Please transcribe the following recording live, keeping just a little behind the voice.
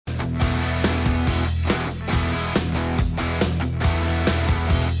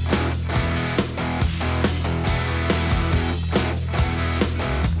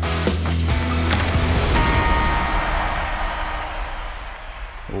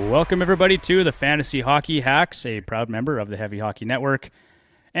Welcome, everybody, to the Fantasy Hockey Hacks, a proud member of the Heavy Hockey Network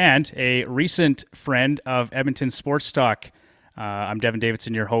and a recent friend of Edmonton Sports Talk. I'm Devin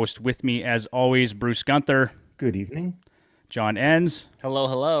Davidson, your host. With me, as always, Bruce Gunther. Good evening. John Enns. Hello,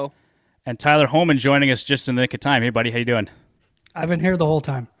 hello. And Tyler Holman joining us just in the nick of time. Hey, buddy, how you doing? I've been here the whole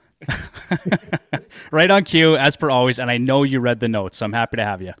time. Right on cue, as per always, and I know you read the notes, so I'm happy to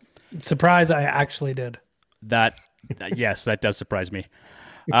have you. Surprise, I actually did. Yes, that does surprise me.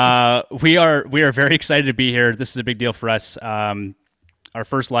 We are very excited to be here. This is a big deal for us. Our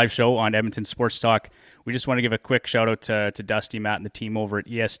first live show on Edmonton Sports Talk. We just want to give a quick shout out to Dusty, Matt, and the team over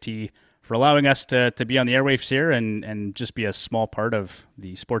at EST for allowing us to be on the airwaves here and just be a small part of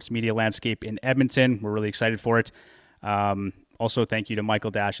the sports media landscape in Edmonton. We're really excited for it. Also, thank you to Michael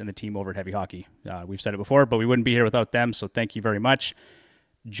Dash and the team over at Heavy Hockey. We've said it before, but we wouldn't be here without them, so thank you very much.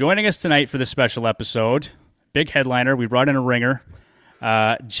 Joining us tonight for this special episode, big headliner, we brought in a ringer,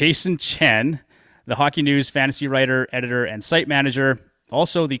 Jason Chen, the Hockey News fantasy writer, editor, and site manager,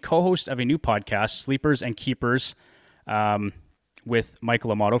 also the co-host of a new podcast, Sleepers and Keepers, with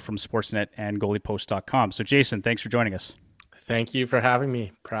Michael Amato from Sportsnet and GoaliePost.com. So, Jason, thanks for joining us. Thank you for having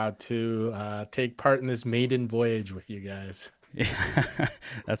me. Proud to take part in this maiden voyage with you guys. Yeah,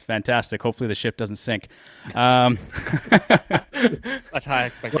 that's fantastic. Hopefully the ship doesn't sink. That's high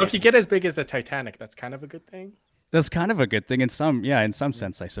expectation. Well, if you get as big as the Titanic, that's kind of a good thing. That's kind of a good thing in some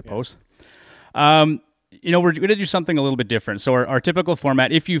sense, I suppose. Yeah. We're going to do something a little bit different. So our typical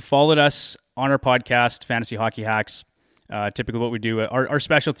format, if you followed us on our podcast, Fantasy Hockey Hacks, typically what we do, our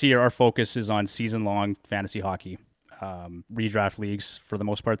specialty or our focus is on season-long fantasy hockey, redraft leagues for the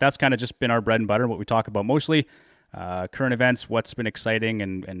most part. That's kind of just been our bread and butter, what we talk about mostly. Current events, what's been exciting,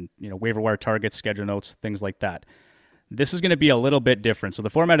 and waiver wire targets, schedule notes, things like that. This is going to be a little bit different. So the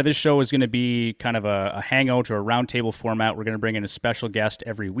format of this show is going to be kind of a hangout or a roundtable format. We're going to bring in a special guest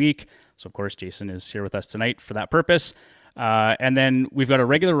every week. So, of course, Jason is here with us tonight for that purpose. And then we've got a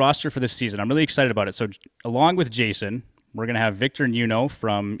regular roster for this season. I'm really excited about it. So along with Jason, we're going to have Victor Nuno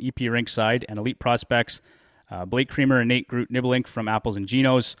from EP Rinkside and Elite Prospects, Blake Creamer and Nate Nibbelink from Apples and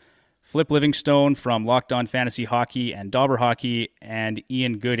Genos, Flip Livingstone from Locked On Fantasy Hockey and Dauber Hockey, and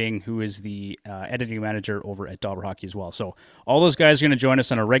Ian Gooding, who is the editing manager over at Dauber Hockey as well. So all those guys are going to join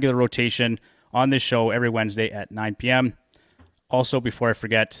us on a regular rotation on this show every Wednesday at 9 p.m. Also, before I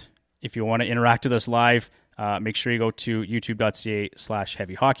forget, if you want to interact with us live, make sure you go to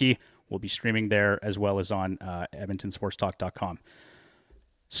youtube.ca/heavyhockey. We'll be streaming there as well as on edmontonsportstalk.com.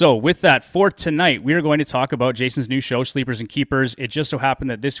 So with that, for tonight, we are going to talk about Jason's new show, Sleepers and Keepers. It just so happened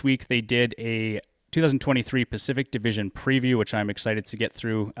that this week they did a 2023 Pacific Division preview, which I'm excited to get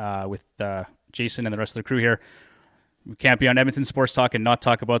through with Jason and the rest of the crew here. We can't be on Edmonton Sports Talk and not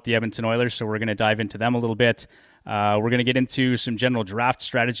talk about the Edmonton Oilers, so we're going to dive into them a little bit. We're going to get into some general draft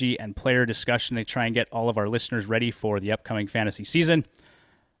strategy and player discussion to try and get all of our listeners ready for the upcoming fantasy season.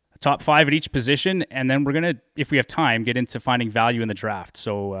 Top 5 at each position, and then we're going to, if we have time, get into finding value in the draft.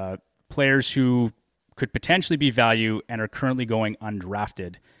 So players who could potentially be value and are currently going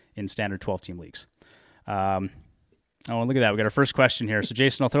undrafted in standard 12-team leagues. Oh, look at that. We got our first question here. So,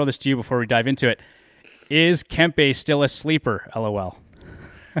 Jason, I'll throw this to you before we dive into it. Is Kempe still a sleeper? LOL.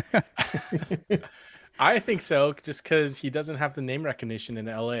 I think so, just because he doesn't have the name recognition in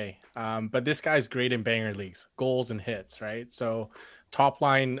LA. But this guy's great in banger leagues, goals and hits, right? So top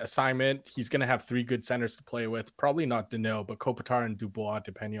line assignment, he's going to have 3 good centers to play with. Probably not Deneau, but Kopitar and Dubois,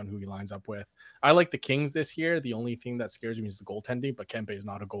 depending on who he lines up with. I like the Kings this year. The only thing that scares me is the goaltending, but Kempe is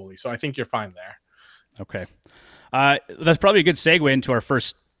not a goalie. So I think you're fine there. Okay. That's probably a good segue into our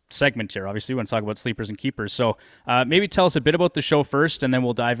first segment here. Obviously, we want to talk about Sleepers and Keepers. So maybe tell us a bit about the show first, and then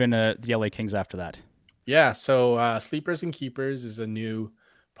we'll dive into the LA Kings after that. Yeah, so Sleepers and Keepers is a new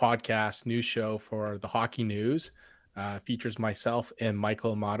podcast, new show for the Hockey News. Features myself and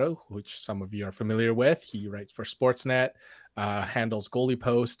Michael Amato, which some of you are familiar with. He writes for Sportsnet, handles Goalie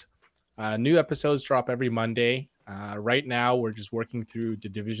Post. New episodes drop every Monday. Right now, we're just working through the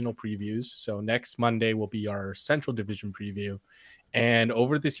divisional previews. So next Monday will be our Central Division preview. And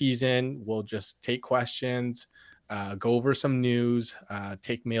over the season, we'll just take questions, go over some news,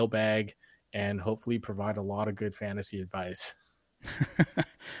 take mailbag, and hopefully provide a lot of good fantasy advice.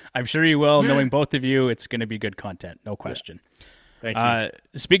 I'm sure you will. Knowing both of you, it's going to be good content, no question. Yeah. Thank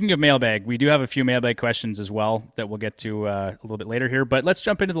you. Speaking of mailbag, we do have a few mailbag questions as well that we'll get to a little bit later here, but let's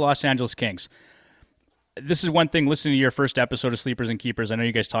jump into the Los Angeles Kings. This is one thing, listening to your first episode of Sleepers and Keepers, I know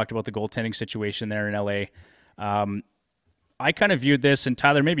you guys talked about the goaltending situation there in LA. I kind of viewed this, and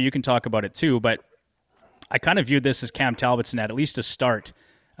Tyler, maybe you can talk about it too, but I kind of viewed this as Cam Talbot's net, at least a start,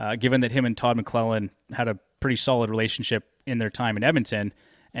 given that him and Todd McClellan had a pretty solid relationship in their time in Edmonton.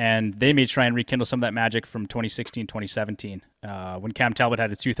 and they may try and rekindle some of that magic from 2016, 2017, when Cam Talbot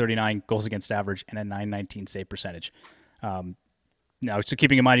had a 239 goals against average and a 919 save percentage. Now, so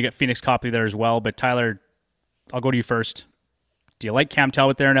keeping in mind, you got Phoenix Copley there as well, but Tyler, I'll go to you first. Do you like Cam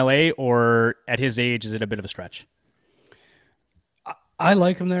Talbot there in LA, or at his age, is it a bit of a stretch? I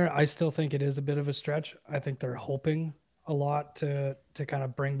like him there. I still think it is a bit of a stretch. I think they're hoping a lot to kind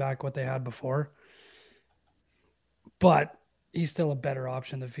of bring back what they had before. But he's still a better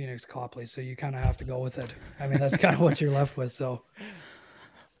option than Phoenix Copley, so you kind of have to go with it. I mean, that's kind of what you're left with. So,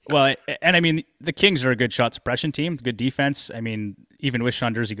 well, and I mean, the Kings are a good shot suppression team, good defense. I mean, even with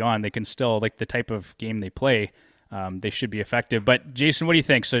Sean Durzi gone, they can still, like the type of game they play, they should be effective. But Jason, what do you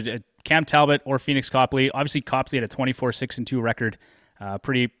think? So Cam Talbot or Phoenix Copley? Obviously, Copley had a 24-6-2 record.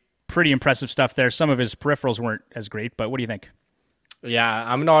 Pretty impressive stuff there. Some of his peripherals weren't as great, but what do you think?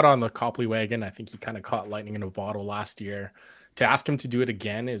 Yeah, I'm not on the Copley wagon. I think he kind of caught lightning in a bottle last year. To ask him to do it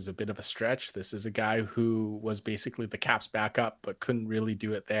again is a bit of a stretch. This is a guy who was basically the Caps backup, but couldn't really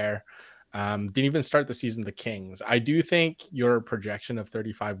do it there. Didn't even start the season with the Kings. I do think your projection of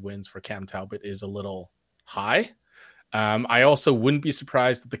 35 wins for Cam Talbot is a little high. I also wouldn't be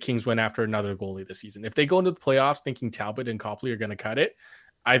surprised if the Kings went after another goalie this season. If they go into the playoffs thinking Talbot and Copley are going to cut it,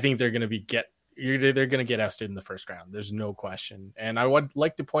 I think they're going to they're going to get ousted in the first round. There's no question. And I would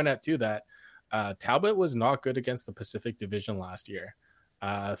like to point out too that Talbot was not good against the Pacific Division last year.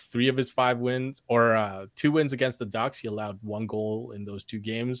 3 of his 5 wins, or 2 wins against the Ducks, he allowed 1 goal in those 2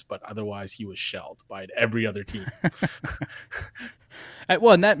 games, but otherwise he was shelled by every other team.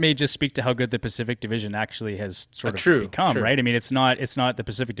 Well, and that may just speak to how good the Pacific Division actually has sort of become, right? I mean, it's not the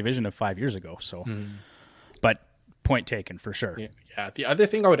Pacific Division of 5 years ago. So, but point taken for sure. Yeah. The other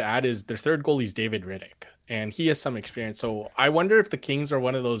thing I would add is their third goalie is David Riddick, and he has some experience. So I wonder if the Kings are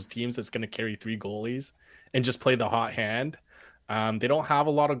one of those teams that's going to carry 3 goalies and just play the hot hand. They don't have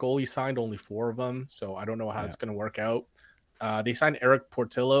a lot of goalies signed, only 4 of them. So I don't know how it's going to work out. They signed Eric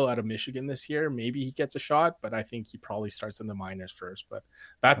Portillo out of Michigan this year. Maybe he gets a shot, but I think he probably starts in the minors first. But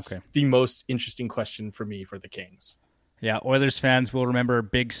that's the most interesting question for me for the Kings. Yeah, Oilers fans will remember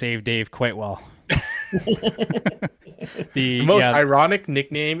Big Save Dave quite well. the most ironic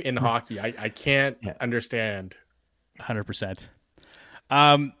nickname in hockey. I can't understand. 100%.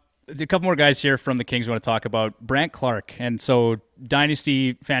 A couple more guys here from the Kings I want to talk about. Brandt Clarke. And so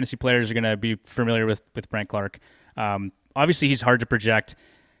Dynasty fantasy players are going to be familiar with Brandt Clarke. Obviously, he's hard to project.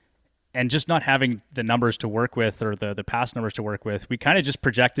 And just not having the numbers to work with, or the past numbers to work with, we kind of just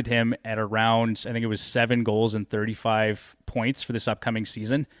projected him at around, I think it was 7 goals and 35 points for this upcoming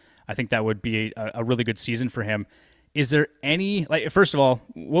season. I think that would be a really good season for him. Is there any, first of all,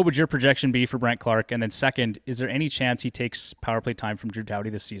 what would your projection be for Brandt Clarke? And then second, is there any chance he takes power play time from Drew Doughty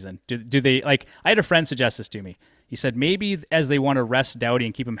this season? Do they, I had a friend suggest this to me. He said maybe as they want to rest Doughty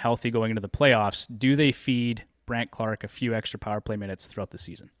and keep him healthy going into the playoffs, do they feed Brandt Clarke a few extra power play minutes throughout the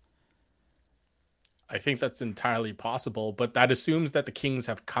season? I think that's entirely possible, but that assumes that the Kings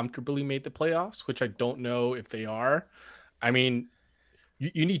have comfortably made the playoffs, which I don't know if they are. I mean,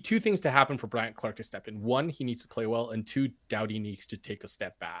 you need 2 things to happen for Brandt Clarke to step in. 1, he needs to play well, and 2, Doughty needs to take a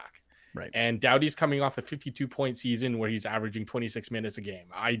step back. Right. And Doughty's coming off a 52-point season where he's averaging 26 minutes a game.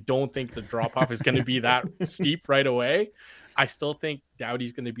 I don't think the drop-off is going to be that steep right away. I still think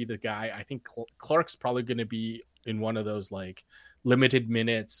Doughty's going to be the guy. I think Clark's probably going to be in one of those limited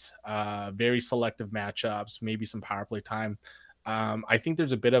minutes, very selective matchups, maybe some power play time. I think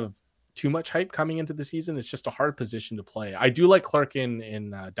there's a bit of too much hype coming into the season. It's just a hard position to play. I do like Clarke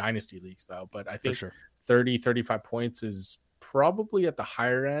in dynasty leagues though, but I think 30, 35 points is probably at the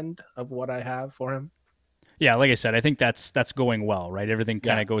higher end of what I have for him. Yeah, like I said, I think that's going well, right? Everything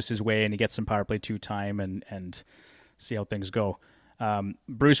kind of goes his way and he gets some power play 2 time and see how things go.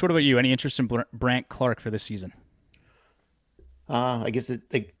 Bruce, what about you? Any interest in Brandt Clarke for this season? I guess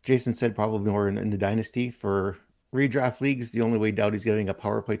like Jason said, probably more in the dynasty. For redraft leagues, the only way Doughty's getting a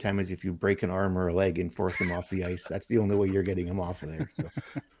power play time is if you break an arm or a leg and force him off the ice. That's the only way you're getting him off of there. So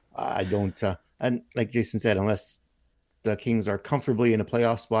I don't, and like Jason said, unless the Kings are comfortably in a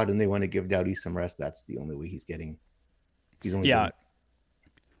playoff spot and they want to give Doughty some rest, that's the only way he's getting. He's only Yeah,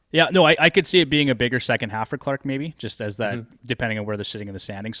 no, I could see it being a bigger second half for Clarke, maybe, just as that, depending on where they're sitting in the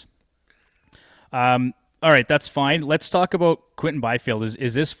standings. All right, that's fine. Let's talk about Quinton Byfield.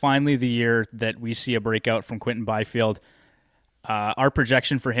 Is this finally the year that we see a breakout from Quinton Byfield? Our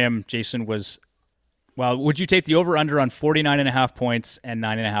projection for him, Jason, was, would you take the over-under on 49.5 points and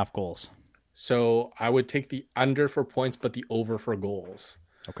 9.5 goals? So I would take the under for points, but the over for goals.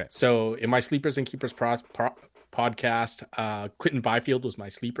 Okay. So in my Sleepers and Keepers podcast, Quinton Byfield was my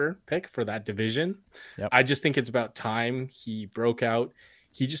sleeper pick for that division. Yep. I just think it's about time he broke out.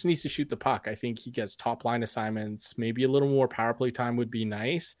 he just needs to shoot the puck. I think he gets top line assignments. Maybe a little more power play time would be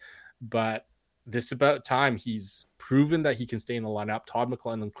nice, but this about time. He's proven that he can stay in the lineup. Todd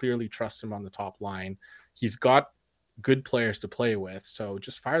McLellan clearly trusts him on the top line. He's got good players to play with, so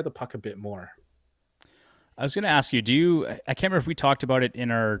just fire the puck a bit more. I was going to ask you, I can't remember if we talked about it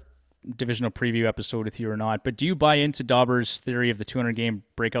in our divisional preview episode with you or not, but do you buy into Dauber's theory of the 200 game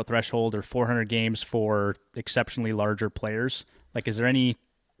breakout threshold or 400 games for exceptionally larger players? Like, is there any...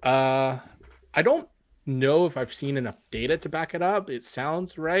 I don't know if I've seen enough data to back it up. It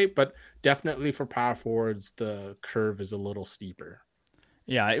sounds right, but definitely for power forwards, the curve is a little steeper.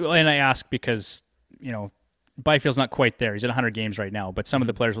 Yeah, and I ask because, Byfield's not quite there. He's at 100 games right now, but some of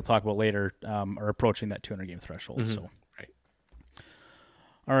the players we'll talk about later are approaching that 200 game threshold. So, right.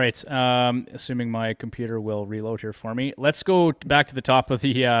 All right. Assuming my computer will reload here for me, let's go back to the top of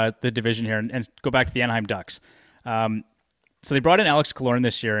the division here and go back to the Anaheim Ducks. So they brought in Alex Killorn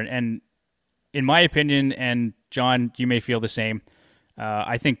this year, and in my opinion, and John, you may feel the same,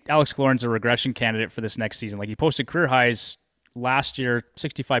 I think Alex Killorn's a regression candidate for this next season. Like, he posted career highs last year,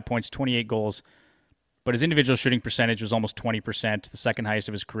 65 points, 28 goals, but his individual shooting percentage was almost 20%, the second highest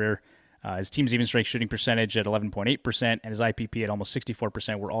of his career. His team's even strength shooting percentage at 11.8% and his IPP at almost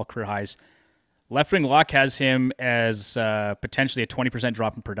 64% were all career highs. Left Wing Lock has him as potentially a 20%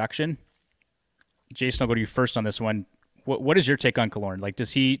 drop in production. Jason, I'll go to you first on this one. What is your take on Killorn? Like,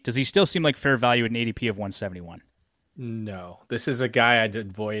 does he still seem like fair value at an ADP of 171? No, this is a guy I'd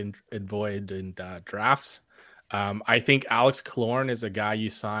avoid in drafts. I think Alex Killorn is a guy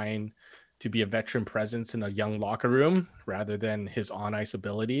you sign to be a veteran presence in a young locker room rather than his on-ice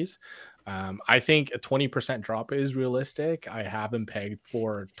abilities. I think a 20% drop is realistic. I have him pegged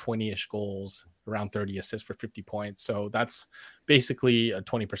for 20-ish goals, around 30 assists for 50 points. So that's basically a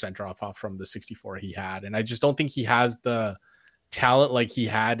 20% drop off from the 64 he had. And I just don't think he has the talent like he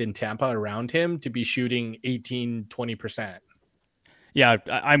had in Tampa around him to be shooting 18, 20%. Yeah,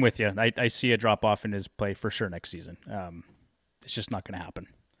 I'm with you. I see a drop off in his play for sure next season. It's just not going to happen.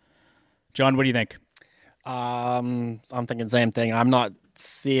 John, what do you think? I'm thinking same thing. I'm not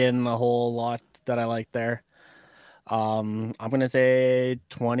seeing a whole lot that I like there. I'm going to say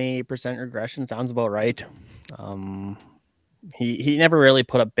 20% regression sounds about right. He never really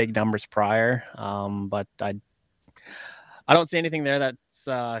put up big numbers prior, but I don't see anything there that's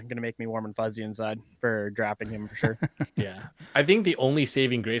going to make me warm and fuzzy inside for drafting him for sure. Yeah. I think the only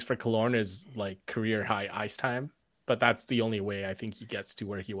saving grace for Killorn is like career high ice time, but that's the only way I think he gets to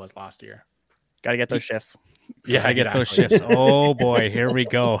where he was last year. Got to get those shifts. Yeah, I get those shifts. Oh boy, here we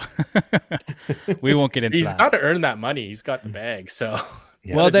go. We won't get into He's that. got to earn that money. He's got the bag. So,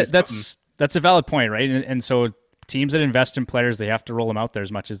 Yeah. Well, that's a valid point, right? And so teams that invest in players, they have to roll them out there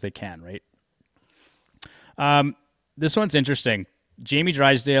as much as they can, right? This one's interesting. Jamie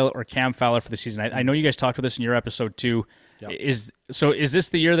Drysdale or Cam Fowler for the season. I know you guys talked about this in your episode too. Yep. Is this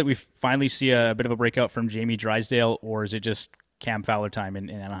the year that we finally see a bit of a breakout from Jamie Drysdale, or is it just Cam Fowler time in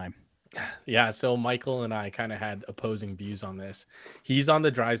Anaheim? Yeah, so Michael and I kind of had opposing views on this. He's on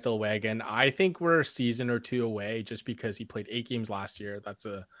the Drysdale wagon. I think we're a season or two away just because he played 8 games last year. That's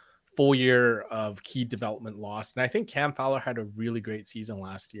a full year of key development lost. And I think Cam Fowler had a really great season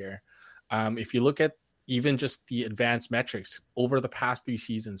last year. If you look at even just the advanced metrics over the past 3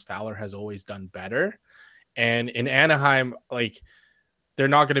 seasons, Fowler has always done better. And in Anaheim, like, they're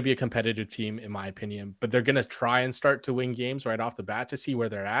not going to be a competitive team, in my opinion, but they're going to try and start to win games right off the bat to see where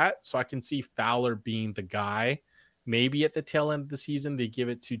they're at. So I can see Fowler being the guy. Maybe at the tail end of the season, they give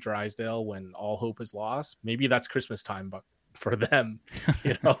it to Drysdale when all hope is lost. Maybe that's Christmas time, but for them,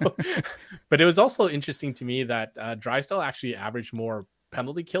 But it was also interesting to me that Drysdale actually averaged more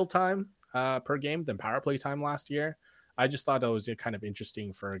penalty kill time per game than power play time last year. I just thought that was kind of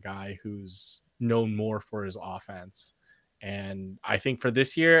interesting for a guy who's known more for his offense. And I think for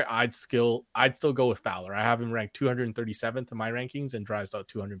this year, I'd still go with Fowler. I have him ranked 237th in my rankings and Drysdale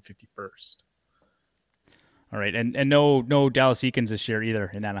 251st. All right, and no Dallas Eakins this year either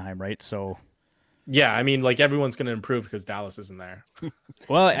in Anaheim, right? So yeah, I mean, like, everyone's going to improve because Dallas isn't there.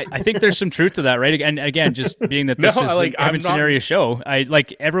 Well, I think there's some truth to that, right? And again, just being that this is an Edmonton area show,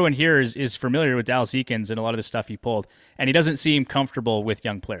 everyone here is familiar with Dallas Eakins and a lot of the stuff he pulled, and he doesn't seem comfortable with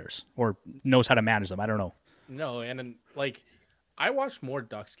young players or knows how to manage them. I don't know. No, and like, I watched more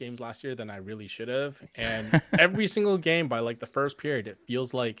Ducks games last year than I really should have, and every single game by like the first period, it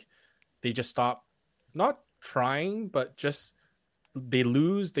feels like they just stop, not trying, but just they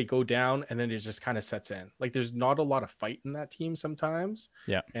lose, they go down, and then it just kind of sets in. Like, there's not a lot of fight in that team sometimes.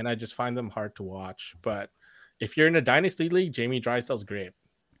 Yeah, and I just find them hard to watch. But if you're in a dynasty league, Jamie Drysdale's great.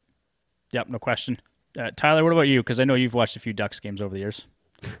 Yep, no question. Tyler, what about you? Because I know you've watched a few Ducks games over the years.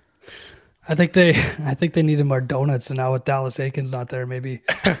 I think they needed more donuts, and now with Dallas Aiken's not there, maybe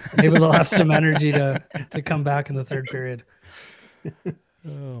they'll have some energy to come back in the third period.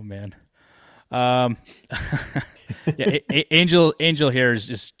 Oh man. Yeah, Angel here is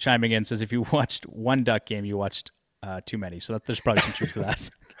just chiming in, says if you watched one Duck game, you watched too many. So there's probably some truth to that.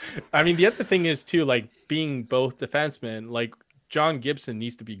 I mean, the other thing is too, like being both defensemen, like John Gibson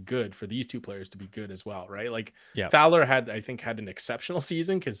needs to be good for these two players to be good as well, right? Like Fowler had an exceptional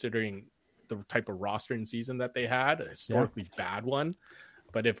season considering the type of roster and season that they had, a historically bad one.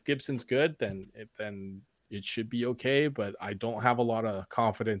 But if Gibson's good, then it should be okay. But I don't have a lot of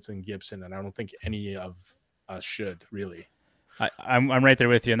confidence in Gibson, and I don't think any of us should really. I'm right there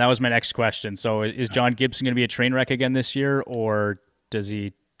with you, and that was my next question. So is John Gibson going to be a train wreck again this year, or does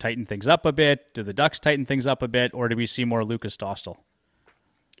he tighten things up a bit? Do the Ducks tighten things up a bit, or do we see more Lucas Dostal?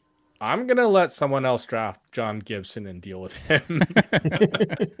 I'm going to let someone else draft John Gibson and deal with him.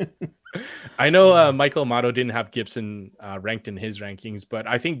 I know Michael Amato didn't have Gibson ranked in his rankings, but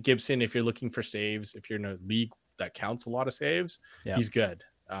I think Gibson, if you're looking for saves, if you're in a league that counts a lot of saves, he's good.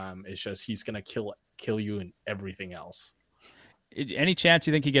 It's just he's going to kill you in everything else. Any chance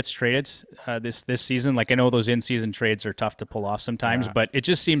you think he gets traded this season? Like, I know those in-season trades are tough to pull off sometimes, but it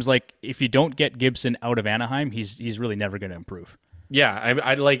just seems like if you don't get Gibson out of Anaheim, he's really never going to improve. Yeah,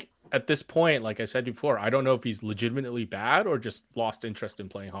 I like at this point, like I said before, I don't know if he's legitimately bad or just lost interest in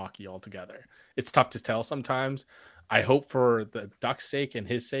playing hockey altogether. It's tough to tell sometimes. I hope for the Ducks' sake and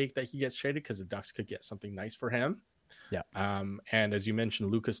his sake that he gets traded because the Ducks could get something nice for him. Yeah. And as you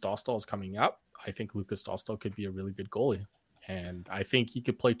mentioned, Lucas Dostal is coming up. I think Lucas Dostal could be a really good goalie. And I think he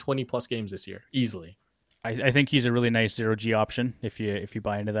could play 20 plus games this year easily. I think he's a really nice 0G option if you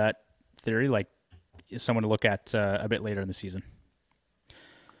buy into that theory, like someone to look at a bit later in the season.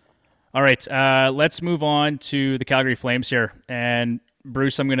 All right, let's move on to the Calgary Flames here. And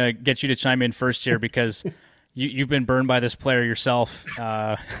Bruce, I'm going to get you to chime in first here because you've been burned by this player yourself.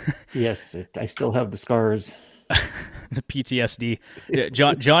 Yes, I still have the scars. The PTSD.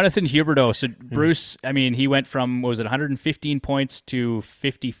 Jonathan Huberdeau. So Bruce, I mean, he went from, 115 points to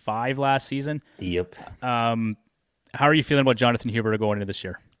 55 last season? Yep. How are you feeling about Jonathan Huberdeau going into this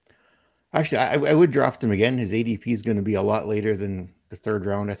year? Actually, I would draft him again. His ADP is going to be a lot later than the third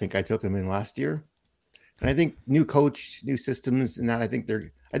round. I think I took him in last year. And I think new coach, new systems, and that I think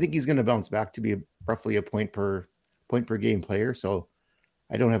he's going to bounce back to be roughly a point per game player. So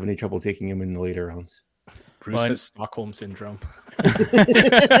I don't have any trouble taking him in the later rounds. Bruce has Stockholm syndrome.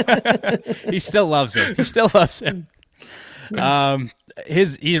 He still loves him.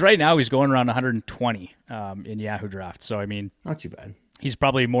 He's right now he's going around 120 in Yahoo Draft. So I mean, not too bad. He's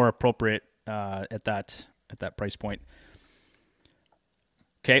probably more appropriate at that price point.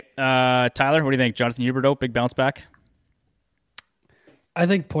 Okay, Tyler, what do you think? Jonathan Huberdeau, big bounce back. I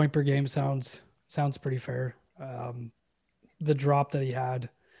think point per game sounds pretty fair. The drop that he had,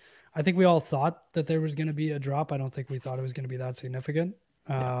 I think we all thought that there was going to be a drop. I don't think we thought it was going to be that significant.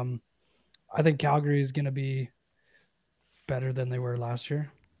 I think Calgary is going to be better than they were last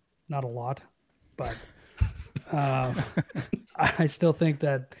year. Not a lot, but I still think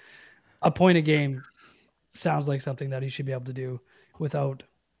that a point a game sounds like something that he should be able to do without,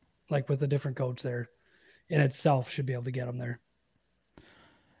 like with a different coach there in itself should be able to get him there.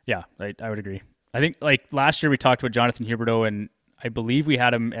 Yeah, I would agree. I think like last year we talked about Jonathan Huberdeau and I believe we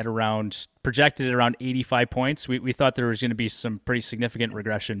had him at projected at around 85 points. We thought there was going to be some pretty significant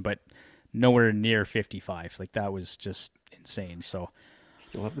regression, but nowhere near 55. Like that was just insane. So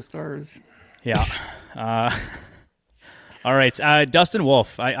still have the scars. Yeah. All right. Dustin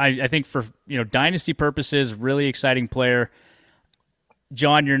Wolf, I think for, dynasty purposes, really exciting player.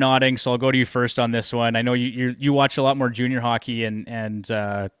 John, you're nodding, so I'll go to you first on this one. I know you watch a lot more junior hockey and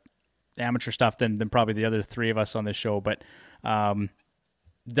amateur stuff than probably the other three of us on this show, but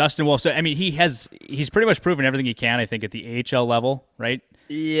Dustin Wolf. So I mean, he's pretty much proven everything he can. I think at the AHL level, right?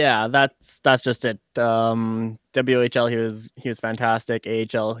 Yeah, that's just it. WHL, he was fantastic.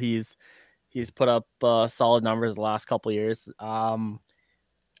 AHL, he's put up solid numbers the last couple years. I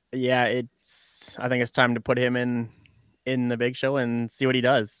think it's time to put him in the big show and see what he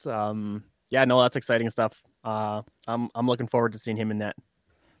does. That's exciting stuff. I'm looking forward to seeing him in net.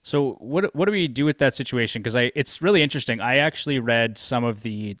 So what do we do with that situation? Because it's really interesting. I actually read some of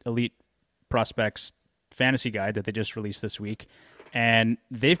the Elite Prospects fantasy guide that they just released this week, and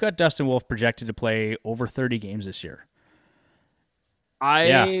they've got Dustin Wolf projected to play over 30 games this year.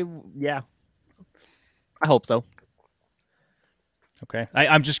 I hope so. Okay.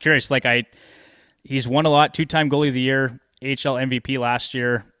 I'm just curious. Like he's won a lot, 2-time goalie of the year, AHL MVP last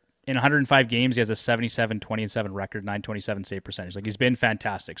year. in 105 games, he has a 77, 20-7 record, 927 save percentage. Like, he's been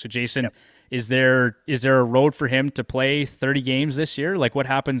fantastic. So, Jason, is there a road for him to play 30 games this year? Like, what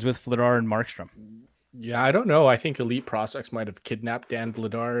happens with Vladar and Markstrom? Yeah, I don't know. I think Elite Prospects might have kidnapped Dan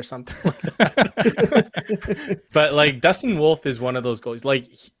Vladar or something like that. But like Dustin Wolf is one of those goalies. Like,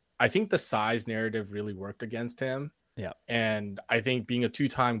 I think the size narrative really worked against him. Yeah. And I think being a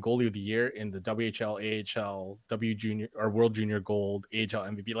 2-time goalie of the year in the WHL, AHL, W Junior or World Junior Gold, AHL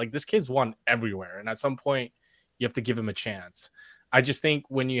MVP, like this kid's won everywhere. And at some point you have to give him a chance. I just think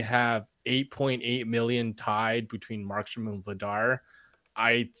when you have 8.8 million tied between Markstrom and Vladar,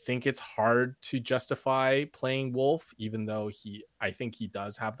 I think it's hard to justify playing Wolf, even though I think he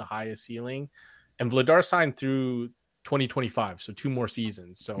does have the highest ceiling. And Vladar signed through 2025, so 2 more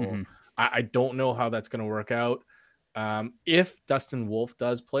seasons. So I don't know how that's going to work out. If Dustin Wolf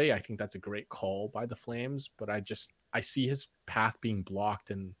does play, I think that's a great call by the Flames, but I see his path being blocked.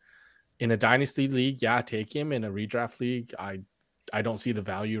 And in a dynasty league, take him. In a redraft league, I don't see the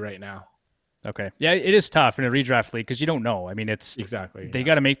value right now. Okay. Yeah, it is tough in a redraft league because you don't know. I mean, it's exactly they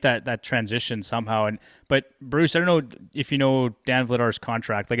got to make that transition somehow. But Bruce, I don't know if you know Dan Vladar's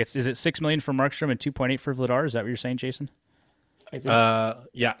contract. Like, is it $6 million for Markstrom and 2.8 for Vladar? Is that what you're saying, Jason? I think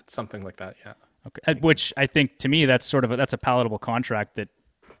yeah, something like that. Yeah. Okay. Which I think to me that's a palatable contract. That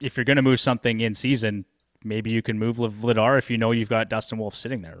if you're going to move something in season, maybe you can move Vladar if you know you've got Dustin Wolf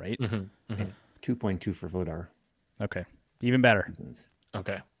sitting there, right? 2.2 for Vladar. Okay, even better.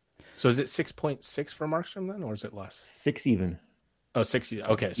 Okay. So is it 6.6 for Markstrom then, or is it less? 6 even. Oh, 6.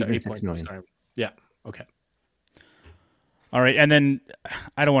 Okay, so 8 million. Sorry. Yeah. Okay. All right, and then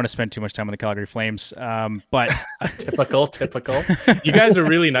I don't want to spend too much time on the Calgary Flames, but typical. You guys are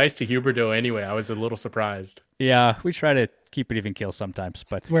really nice to Huberdeau anyway. I was a little surprised. Yeah, we try to keep it even keel sometimes,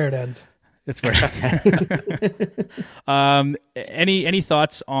 but It's where it ends. It's where. Any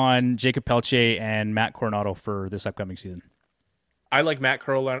thoughts on Jacob Pelche and Matt Coronado for this upcoming season? I like Matt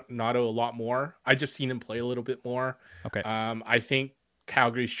Coronado a lot more. I just seen him play a little bit more. Okay. I think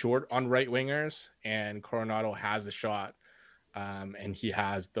Calgary's short on right wingers, and Coronado has the shot, and he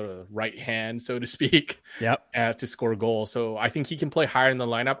has the right hand, so to speak, to score goals. So I think he can play higher in the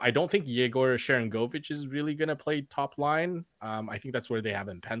lineup. I don't think Yegor Sharangovich is really going to play top line. I think that's where they have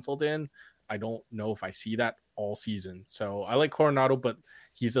him penciled in. I don't know if I see that all season. So I like Coronado, but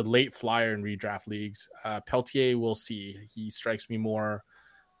he's a late flyer in redraft leagues. Peltier, we'll see. He strikes me more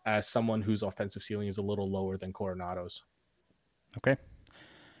as someone whose offensive ceiling is a little lower than Coronado's. Okay.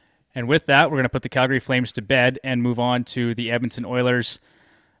 And with that, we're going to put the Calgary Flames to bed and move on to the Edmonton Oilers.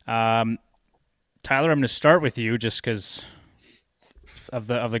 Tyler, I'm going to start with you just because of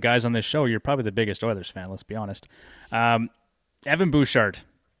the guys on this show. You're probably the biggest Oilers fan, let's be honest. Evan Bouchard.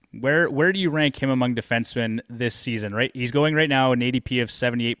 Where do you rank him among defensemen this season? Right, he's going right now an ADP of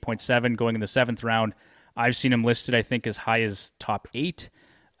 78.7, going in the 7th round. I've seen him listed, I think, as high as top 8.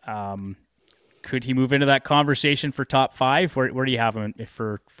 Could he move into that conversation for top 5? Where do you have him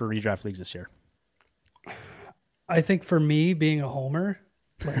for redraft leagues this year? I think for me, being a homer,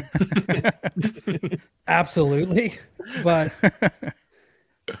 absolutely, but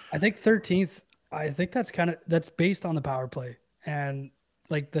I think 13th. I think that's based on the power play and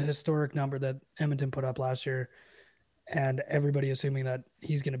like the historic number that Edmonton put up last year, and everybody assuming that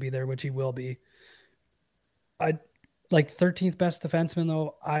he's going to be there, which he will be. I like 13th best defenseman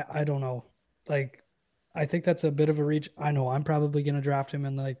though. I don't know. Like, I think that's a bit of a reach. I know I'm probably going to draft him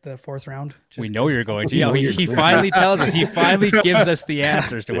in like the 4th round. We know you're going to. Yeah, he finally tells us. He finally gives us the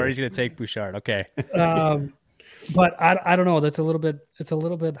answers to where he's going to take Bouchard. Okay. But I don't know. It's a little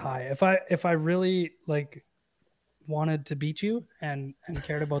bit high. If I really like wanted to beat you and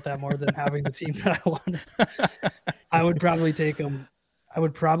cared about that more than having the team that I wanted, I would probably take him.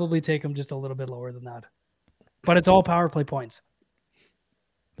 Just a little bit lower than that. But it's all power play points.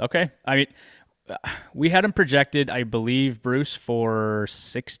 Okay. I mean, we had him projected, I believe, Bruce, for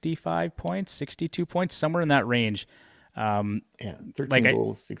 65 points, 62 points, somewhere in that range. 13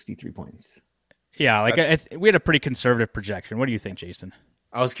 goals, 63 points. Yeah, we had a pretty conservative projection. What do you think, Jason?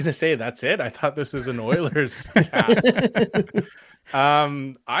 I was going to say that's it. I thought this was an Oilers cast.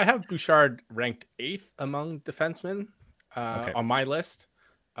 I have Bouchard ranked 8th among defensemen on my list,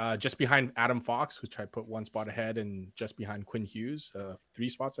 just behind Adam Fox, which I put 1 spot ahead, and just behind Quinn Hughes, 3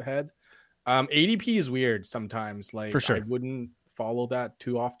 spots ahead. ADP is weird sometimes. Like, for sure. I wouldn't follow that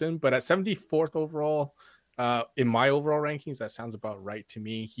too often, but at 74th overall, in my overall rankings, that sounds about right to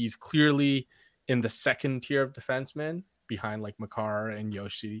me. He's clearly in the 2nd tier of defensemen, behind like Makar and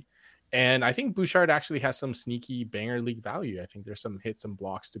Yoshi. And I think Bouchard actually has some sneaky banger league value. I think there's some hits and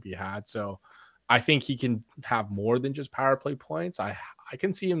blocks to be had. So I think he can have more than just power play points. I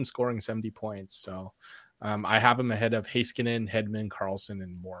can see him scoring 70 points. So I have him ahead of Heiskanen, Hedman, Carlson,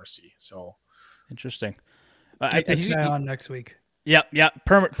 and Morrissey. So interesting. Get this guy on next week. Yeah.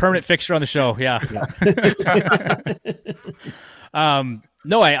 Permanent fixture on the show. Yeah.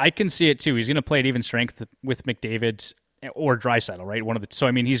 No, I can see it too. He's going to play at even strength with McDavid or Draisaitl, right? So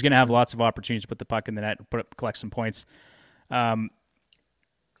I mean, he's going to have lots of opportunities to put the puck in the net, collect some points.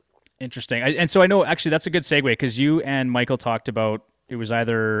 Interesting. And so I know actually that's a good segue because you and Michael talked about it was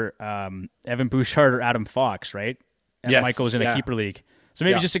either Evan Bouchard or Adam Fox, right? And yes, Michael was in a keeper league. So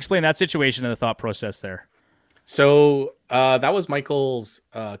maybe just explain that situation and the thought process there. So that was Michael's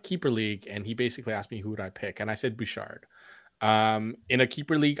keeper league, and he basically asked me who would I pick, and I said Bouchard. In a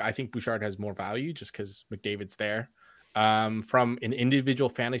keeper league, I think Bouchard has more value just because McDavid's there. From an individual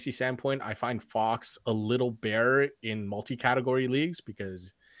fantasy standpoint, I find Fox a little bare in multi-category leagues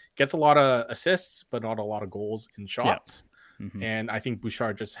because he gets a lot of assists, but not a lot of goals and shots. Yeah. Mm-hmm. And I think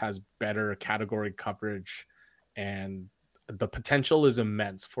Bouchard just has better category coverage, and the potential is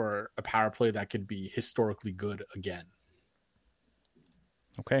immense for a power play that could be historically good again.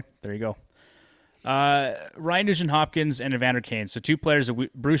 Okay, there you go. Ryan Nugent-Hopkins and Evander Kane. So two players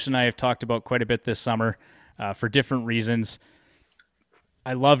that Bruce and I have talked about quite a bit this summer for different reasons.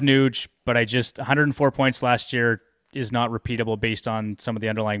 I love Nuge, but 104 points last year is not repeatable based on some of the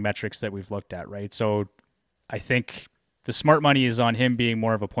underlying metrics that we've looked at, right? So I think the smart money is on him being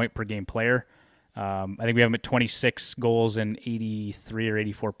more of a point per game player. I think we have him at 26 goals and 83 or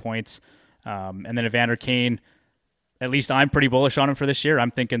 84 points. And then Evander Kane, at least I'm pretty bullish on him for this year.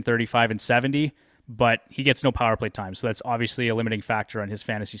 I'm thinking 35 and 70, but he gets no power play time. So that's obviously a limiting factor on his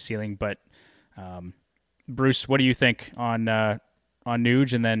fantasy ceiling. But Bruce, what do you think on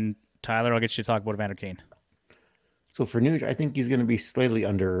Nuge? And then Tyler, I'll get you to talk about Evander Kane. So for Nuge, I think he's going to be slightly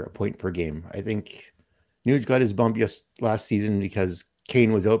under a point per game. I think Nuge got his bump last season because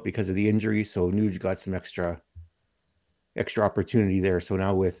Kane was out because of the injury, so Nuge got some extra opportunity there. So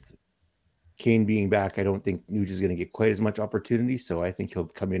now with Kane being back, I don't think Nuge is going to get quite as much opportunity, so I think he'll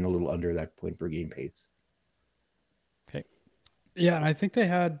come in a little under that point per game pace. Okay. Yeah, and I think they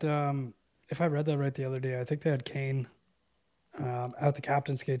had, if I read that right the other day, I think they had Kane at the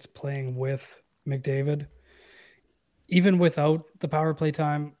captain skates playing with McDavid. Even without the power play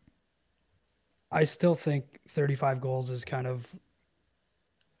time, I still think 35 goals is kind of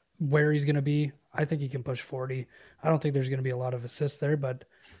where he's going to be. I think he can push 40. I don't think there's going to be a lot of assists there, but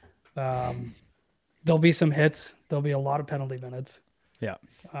there'll be some hits. There'll be a lot of penalty minutes. Yeah.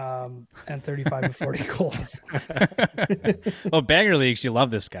 And 35 to 40 goals. Well, banger leagues, you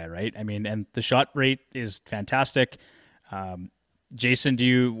love this guy, right? I mean, and the shot rate is fantastic. Jason,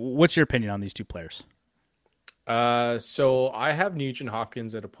 what's your opinion on these two players? So I have Nugent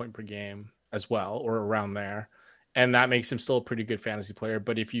Hopkins at a point per game as well, or around there. And that makes him still a pretty good fantasy player.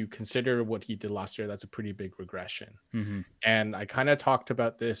 But if you consider what he did last year, that's a pretty big regression. Mm-hmm. And I kind of talked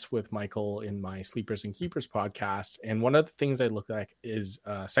about this with Michael in my Sleepers and Keepers podcast. And one of the things I look at is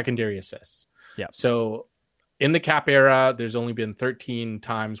secondary assists. Yeah. So in the cap era, there's only been 13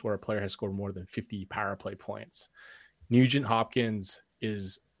 times where a player has scored more than 50 power play points. Nugent Hopkins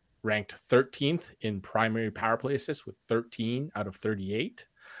is ranked 13th in primary power play assists with 13 out of 38.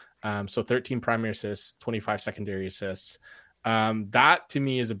 So 13 primary assists, 25 secondary assists. That to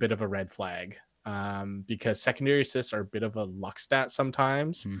me is a bit of a red flag because secondary assists are a bit of a luck stat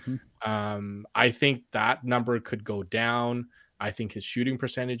sometimes. Mm-hmm. I think that number could go down. I think his shooting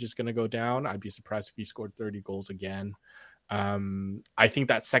percentage is going to go down. I'd be surprised if he scored 30 goals again. I think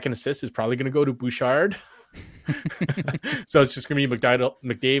that second assist is probably going to go to Bouchard. So it's just going to be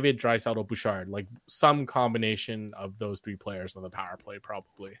McDavid, Draisaitl, Bouchard, like some combination of those three players on the power play,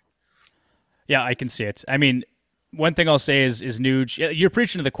 probably. Yeah, I can see it. I mean, one thing I'll say is Nuge. You're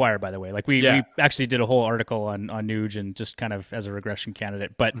preaching to the choir, by the way. Like we actually did a whole article on Nuge and just kind of as a regression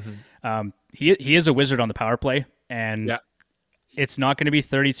candidate. But he is a wizard on the power play, and it's not going to be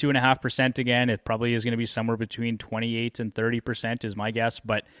 32.5% again. It probably is going to be somewhere between 28 and 30% is my guess.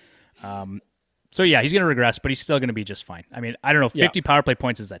 But so yeah, he's going to regress, but he's still going to be just fine. I mean, I don't know. 50 power play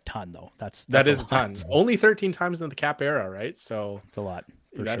points is a ton, though. That is a ton. Only 13 times in the cap era, right? So it's a lot.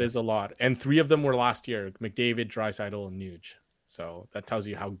 That is a lot. And 3 of them were last year: McDavid, Draisaitl, and Nuge. So that tells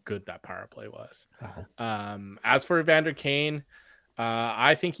you how good that power play was. Wow. As for Evander Kane,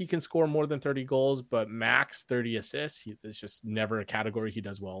 I think he can score more than 30 goals, but max 30 assists. It's just never a category he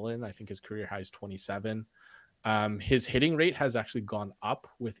does well in. I think his career high is 27. His hitting rate has actually gone up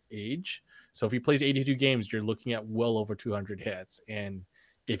with age. So if he plays 82 games, you're looking at well over 200 hits. And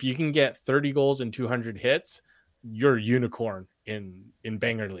if you can get 30 goals and 200 hits, you're a unicorn in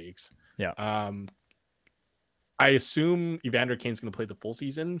banger leagues. Yeah. I assume Evander Kane's going to play the full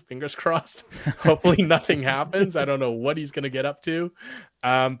season. Fingers crossed. Hopefully nothing happens. I don't know what he's going to get up to.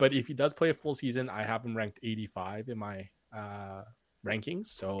 But if he does play a full season, I have him ranked 85 in my rankings.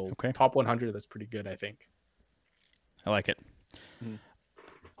 So top 100, that's pretty good, I think. I like it.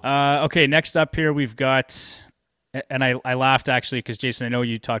 Okay, next up here we've got, and I laughed actually because Jason, I know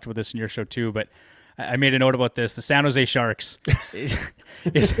you talked about this in your show too, but I made a note about this. The San Jose Sharks.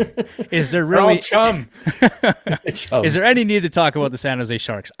 Is there really chum? Is there any need to talk about the San Jose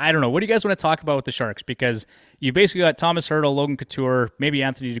Sharks? I don't know. What do you guys want to talk about with the Sharks? Because you basically got Thomas Hertl, Logan Couture, maybe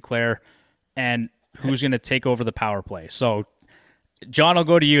Anthony Duclair, and who's going to take over the power play. So, John, I'll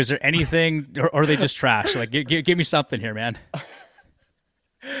go to you. Is there anything, or are they just trash? Like, give me something here, man.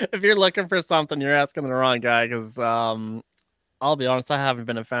 If you're looking for something, you're asking the wrong guy. Because I'll be honest, I haven't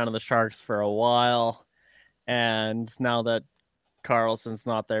been a fan of the Sharks for a while, and now that Carlson's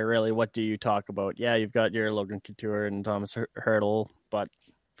not there, really, what do you talk about? Yeah, you've got your Logan Couture and Thomas Hertl, but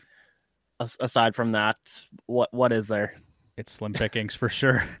aside from that, what is there? It's slim pickings for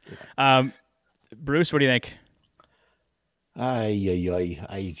sure. Bruce, what do you think? Yikes.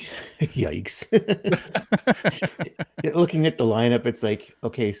 Looking at the lineup, it's like,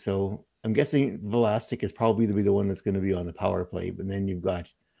 okay, so I'm guessing Vlasic is probably the one that's going to be on the power play, but then you've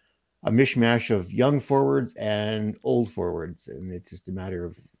got a mishmash of young forwards and old forwards, and it's just a matter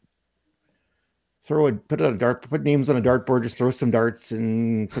of put names on a dartboard, just throw some darts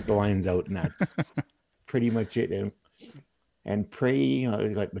and put the lines out, and that's pretty much it. And pray,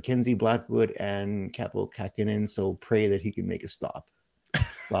 like Mackenzie Blackwood and Capo Kakinen, so pray that he can make a stop.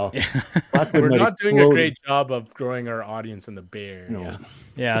 Well, we're not doing a great job of growing our audience in the Bay Area. No.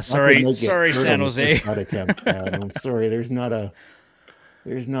 Yeah, sorry, San Jose. Attempt. I'm sorry, there's not a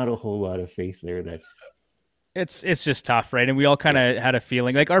whole lot of faith there. That it's just tough, right? And we all kind of had a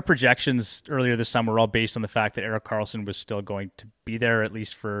feeling, like our projections earlier this summer were all based on the fact that Erik Karlsson was still going to be there at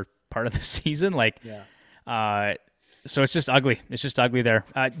least for part of the season. So it's just ugly. It's just ugly there.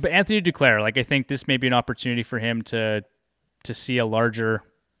 But Anthony Duclair, like I think this may be an opportunity for him to see a larger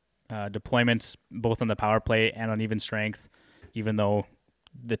deployment both on the power play and on even strength, even though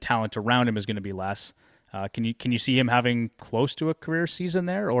the talent around him is going to be less. Can you see him having close to a career season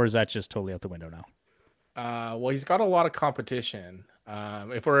there, or is that just totally out the window now? Well, he's got a lot of competition.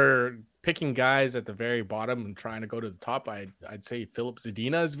 If we're picking guys at the very bottom and trying to go to the top, I'd say Philip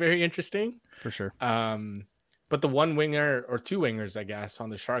Zadina is very interesting. For sure. But the one winger or two wingers, I guess, on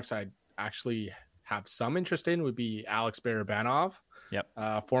the Sharks I'd actually have some interest in would be Alex Barabanov.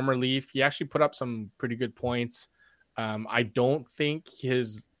 Yep. Former Leaf. He actually put up some pretty good points. I don't think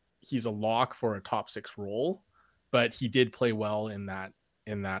he's a lock for a top 6 role, but he did play well in that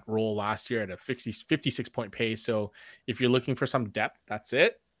role last year at a 56 point pace. So if you're looking for some depth, that's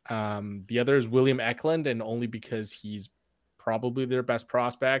it. The other is William Eklund, and only because he's probably their best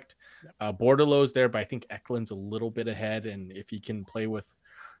prospect. Bordelot's there, but I think Eklund's a little bit ahead, and if he can play with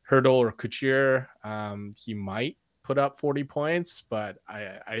Hertl or Couture, he might put up 40 points, but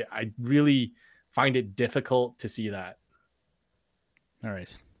I really find it difficult to see that. All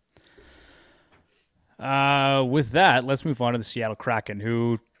right. With that, let's move on to the Seattle Kraken,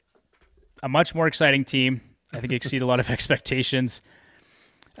 who a much more exciting team. I think exceed a lot of expectations.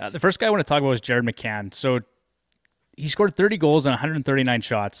 The first guy I want to talk about is Jared McCann. So he scored 30 goals on 139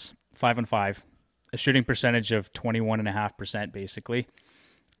 shots, 5-on-5, a shooting percentage of 21.5%, basically.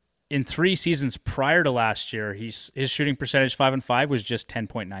 In 3 seasons prior to last year, his shooting percentage 5-on-5 was just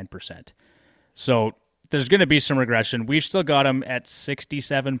 10.9%. So there's going to be some regression. We've still got him at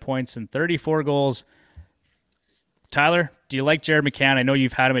 67 points and 34 goals. Tyler, do you like Jared McCann? I know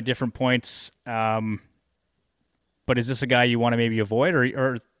you've had him at different points, but is this a guy you want to maybe avoid,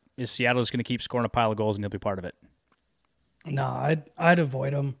 or is Seattle just going to keep scoring a pile of goals and he'll be part of it? No, I'd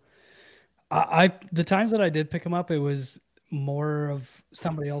avoid him. The times that I did pick him up, it was more of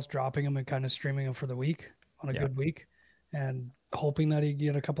somebody else dropping him and kind of streaming him for the week on a good week and hoping that he'd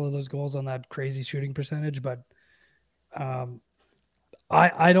get a couple of those goals on that crazy shooting percentage. But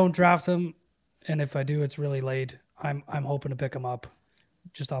I don't draft him, and if I do, it's really late. I'm hoping to pick him up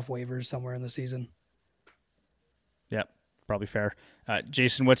just off waivers somewhere in the season. Yeah, probably fair.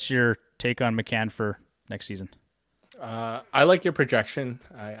 Jason, what's your take on McCann for next season? I like your projection.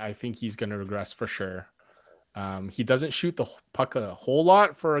 I think he's going to regress for sure. He doesn't shoot the puck a whole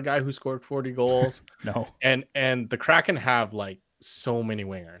lot for a guy who scored 40 goals. No. And the Kraken have like so many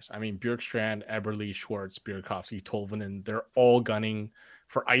wingers. I mean, Bjorkstrand, Eberle, Schwartz, Burakovsky, Tolvanen, they're all gunning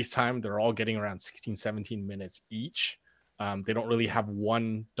for ice time. They're all getting around 16, 17 minutes each. They don't really have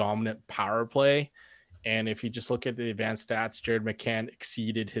one dominant power play. And if you just look at the advanced stats, Jared McCann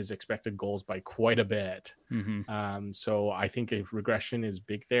exceeded his expected goals by quite a bit. So I think a regression is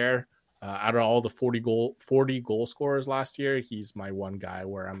big there. Out of all the 40 goal scorers last year, he's my one guy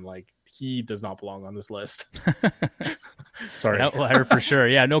where I'm like, he does not belong on this list. Sorry. Outlier for sure.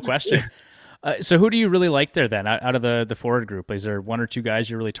 Yeah, no question. So who do you really like there then out of the forward group? Is there one or two guys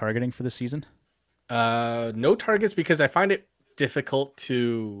you're really targeting for the season? No targets, because I find it difficult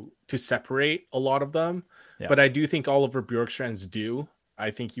to separate a lot of them. Yeah. But I do think Oliver Bjorkstrand's due.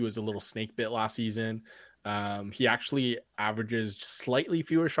 I think he was a little snake bit last season. He actually averages slightly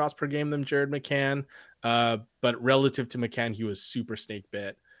fewer shots per game than Jared McCann. But relative to McCann, he was super snake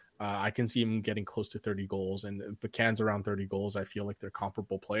bit. I can see him getting close to 30 goals, and if McCann's around 30 goals, I feel like they're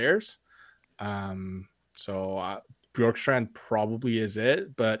comparable players. So Bjorkstrand probably is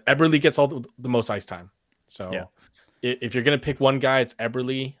it, but Eberle gets all the most ice time. So yeah. If you're going to pick one guy, it's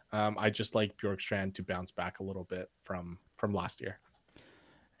Eberle. I just like Bjorkstrand to bounce back a little bit from last year.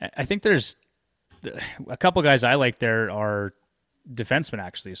 I think there's a couple guys I like there are defensemen,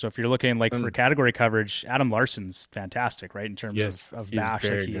 actually. So if you're looking like for category coverage, Adam Larsson's fantastic, right? In terms of bash,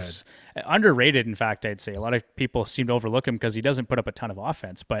 he's underrated. In fact, I'd say a lot of people seem to overlook him because he doesn't put up a ton of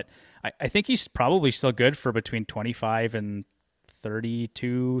offense, but I think he's probably still good for between 25 and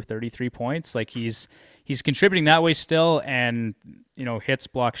 32, 33 points. Like he's contributing that way still. And, hits,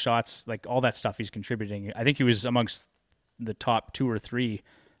 block shots, like all that stuff he's contributing. I think he was amongst the top 2 or 3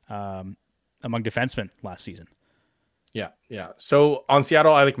 among defensemen last season. Yeah. So on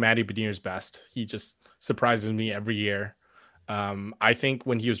Seattle, I like Matty Beniers best. He just surprises me every year. I think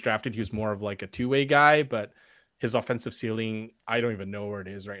when he was drafted, he was more of like a two-way guy, but his offensive ceiling, I don't even know where it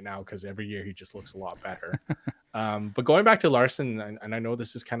is right now because every year he just looks a lot better. But going back to Larsson, and I know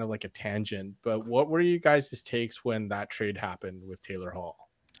this is kind of like a tangent, but what were you guys' takes when that trade happened with Taylor Hall?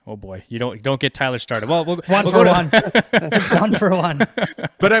 Oh boy, you don't get Tyler started. Well, we'll one we'll for one. It's 1 for 1.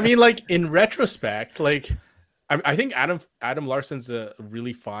 But I mean, like in retrospect, like I think Adam Larsson's a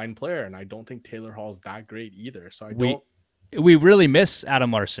really fine player, and I don't think Taylor Hall's that great either. So we really miss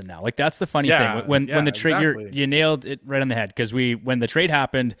Adam Larsson now. Like that's the funny thing. When the trade, exactly. you nailed it right on the head because when the trade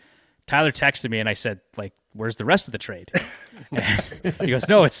happened, Tyler texted me and I said, like, where's the rest of the trade? He goes,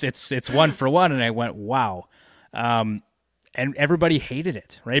 no, it's 1 for 1, and I went, wow. And everybody hated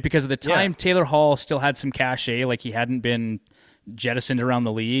it, right? Because at the time, Taylor Hall still had some cachet, like he hadn't been jettisoned around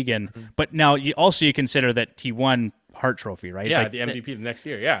the league, but now you consider that he won Hart Trophy, right? Yeah, like, the MVP the next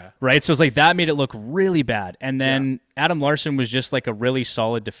year, yeah. Right, so it's like that made it look really bad. And then Adam Larsson was just like a really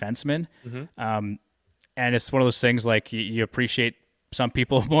solid defenseman. And it's one of those things like you appreciate some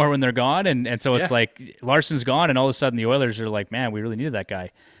people more when they're gone, and so it's like Larsson's gone, and all of a sudden the Oilers are like, man, we really needed that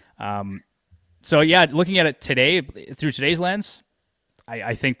guy. So yeah, looking at it today through today's lens,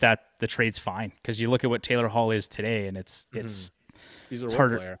 I think that the trade's fine because you look at what Taylor Hall is today, and it's he's a role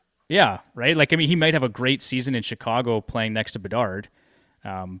harder. Player. Yeah, right. Like I mean, he might have a great season in Chicago playing next to Bedard,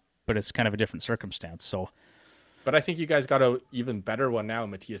 but it's kind of a different circumstance. So, but I think you guys got an even better one now,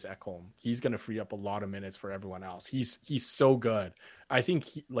 Matthias Ekholm. He's going to free up a lot of minutes for everyone else. He's so good. I think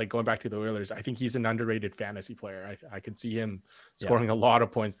like going back to the Oilers, I think he's an underrated fantasy player. I could see him scoring a lot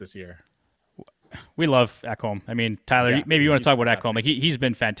of points this year. We love Ekholm. I mean, Tyler, maybe you want to talk about Ekholm. Like he's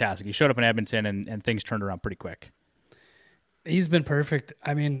been fantastic. He showed up in Edmonton and things turned around pretty quick. He's been perfect.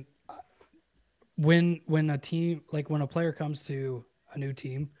 I mean, when a player comes to a new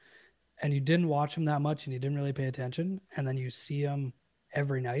team and you didn't watch him that much and you didn't really pay attention, and then you see him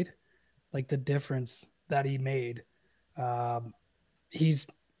every night, like the difference that he made. He's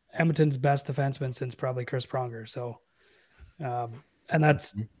Edmonton's best defenseman since probably Chris Pronger. So, and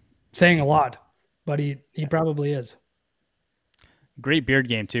that's saying a lot. But he probably is. Great beard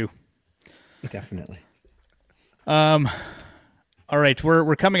game too. Definitely. All right,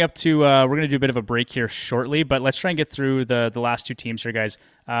 we're coming up to we're going to do a bit of a break here shortly, but let's try and get through the last two teams here, guys.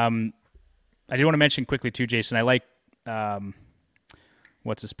 I do want to mention quickly too, Jason. I like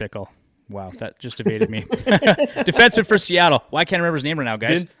what's his pickle? Wow, that just evaded me. Defenseman for Seattle. Why can't I remember his name right now,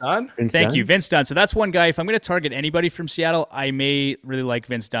 guys? Vince Dunn? Thank you, Vince Dunn. So that's one guy. If I'm going to target anybody from Seattle, I may really like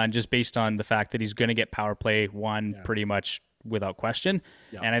Vince Dunn just based on the fact that he's going to get power play pretty much without question.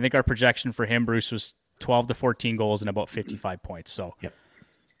 Yeah. And I think our projection for him, Bruce, was 12 to 14 goals and about 55 points. So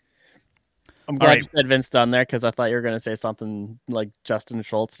I'm glad you said Vince Dunn there because I thought you were going to say something like Justin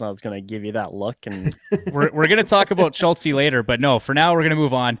Schultz, and I was going to give you that look. And we're going to talk about Schultz later, but no, for now we're going to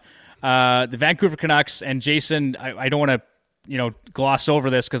move on. The Vancouver Canucks, and Jason, I don't want to, gloss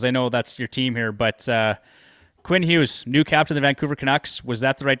over this because I know that's your team here, but Quinn Hughes, new captain of the Vancouver Canucks, was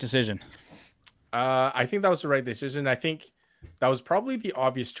that the right decision? I think that was the right decision. I think that was probably the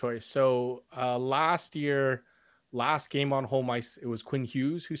obvious choice. So last game on home ice, it was Quinn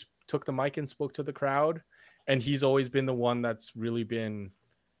Hughes who took the mic and spoke to the crowd. And he's always been the one that's really been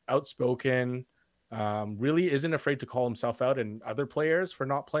outspoken, really isn't afraid to call himself out and other players for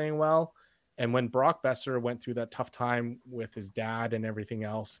not playing well. And when Brock Besser went through that tough time with his dad and everything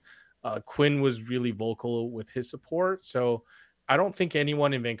else, Quinn was really vocal with his support. So I don't think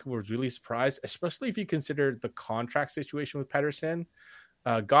anyone in Vancouver was really surprised, especially if you consider the contract situation with Pettersson.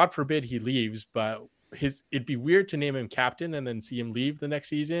 God forbid he leaves, but it'd be weird to name him captain and then see him leave the next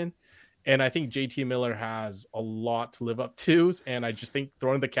season. And I think JT Miller has a lot to live up to. And I just think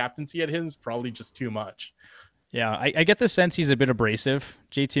throwing the captaincy at him is probably just too much. Yeah, I get the sense he's a bit abrasive,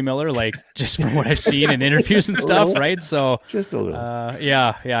 JT Miller, like just from what I've seen in interviews and stuff, right? So just a little.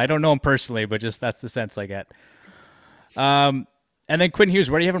 Yeah, I don't know him personally, but just that's the sense I get. And then Quinn Hughes,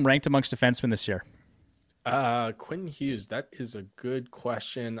 where do you have him ranked amongst defensemen this year? Quinn Hughes, that is a good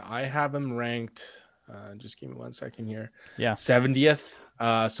question. I have him ranked, just give me 1 second here. Yeah. 70th.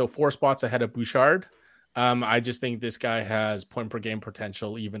 So 4 spots ahead of Bouchard. I just think this guy has point per game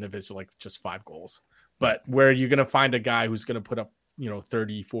potential, even if it's like just 5 goals. But where are you going to find a guy who's going to put up,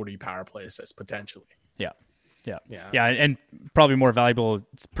 30, 40 power play assists potentially? Yeah, and probably more valuable,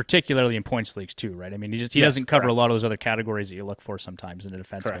 particularly in points leagues too, right? I mean, he doesn't cover a lot of those other categories that you look for sometimes in a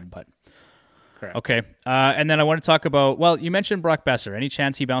defenseman. But correct. Okay, and then I want to talk about. Well, you mentioned Brock Besser. Any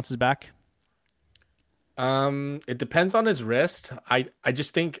chance he bounces back? It depends on his wrist. I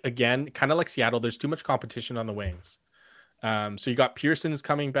just think, again, kind of like Seattle, there's too much competition on the wings. So you got Pearson's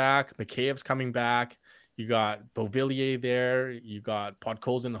coming back, Mikheyev's coming back. You got Beauvillier there. You got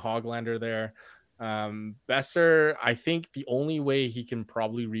Podkolzin and Hoglander there. Besser, I think the only way he can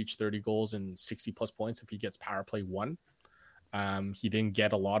probably reach 30 goals and 60 plus points if he gets power play 1. He didn't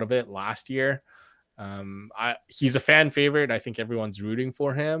get a lot of it last year. He's a fan favorite. I think everyone's rooting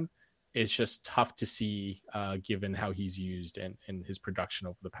for him. It's just tough to see given how he's used and his production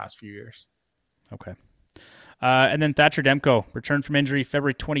over the past few years. Okay. And then Thatcher Demko returned from injury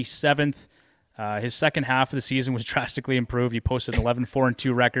February 27th. His second half of the season was drastically improved. He posted an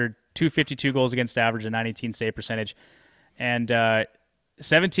 11-4-2 record, 252 goals against average, a 918 save percentage, and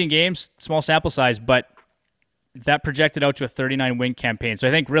 17 games, small sample size, but that projected out to a 39 win campaign. So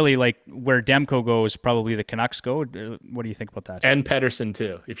I think really like where Demko goes, probably the Canucks go. What do you think about that? And Pettersson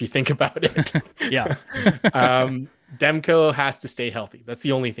too, if you think about it. Yeah. Demko has to stay healthy. That's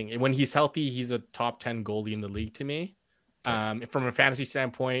the only thing. When he's healthy, he's a top 10 goalie in the league to me. From a fantasy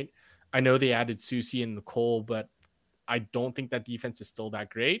standpoint, I know they added Susie and Nicole, but I don't think that defense is still that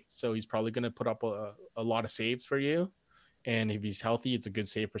great. So he's probably going to put up a lot of saves for you. And if he's healthy, it's a good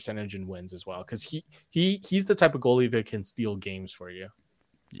save percentage and wins as well. Because he's the type of goalie that can steal games for you.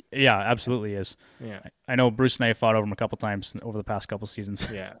 Yeah, absolutely is. Yeah, I know Bruce and I have fought over him a couple times over the past couple seasons.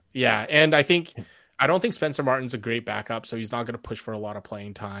 Yeah. And I don't think Spencer Martin's a great backup, so he's not going to push for a lot of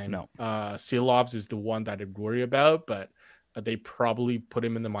playing time. No. Silovs is the one that I'd worry about, but they probably put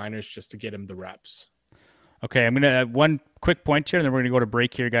him in the minors just to get him the reps. Okay, I'm going to one quick point here, and then we're going to go to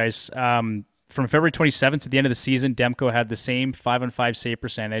break here, guys. From February 27th to the end of the season, Demko had the same 5-on-5 save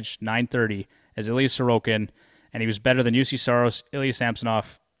percentage, 930, as Ilya Sorokin, and he was better than UC Saros, Ilya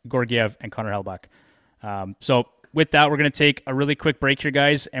Samsonov, Gorgiev, and Connor Hellebuyck. So with that, we're going to take a really quick break here,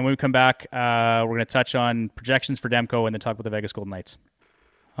 guys, and when we come back, we're going to touch on projections for Demko and then talk about the Vegas Golden Knights.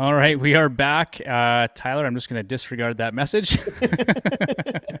 All right, we are back. Tyler, I'm just going to disregard that message.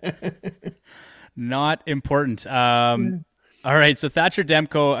 Not important. All right, so Thatcher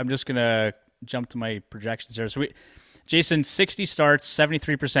Demko, I'm just going to jump to my projections here. So Jason, 60 starts,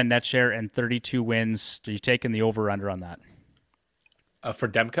 73% net share, and 32 wins. Are you taking the over-under on that? For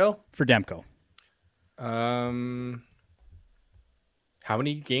Demko? For Demko. How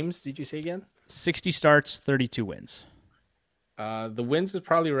many games did you say again? 60 starts, 32 wins. The wins is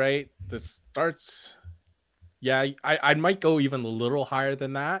probably right. The starts, yeah, I might go even a little higher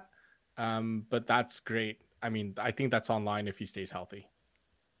than that, but that's great. I mean, I think that's online if he stays healthy.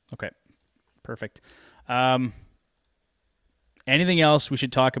 Okay, perfect. Anything else we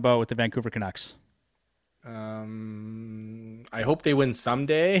should talk about with the Vancouver Canucks? I hope they win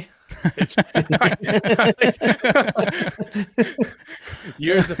someday.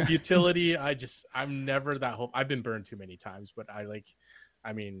 Years of futility. I'm never that hope. I've been burned too many times, but I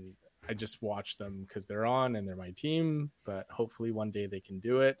just watch them because they're on and they're my team, but hopefully one day they can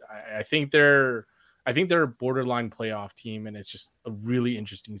do it. I think they're a borderline playoff team, and it's just a really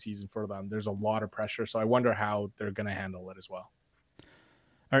interesting season for them. There's a lot of pressure, so I wonder how they're going to handle it as well.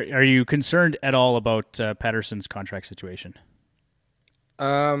 Are you concerned at all about Pettersson's contract situation?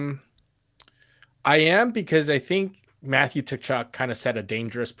 I am, because I think Matthew Tkachuk kind of set a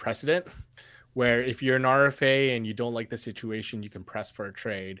dangerous precedent where if you're an RFA and you don't like the situation, you can press for a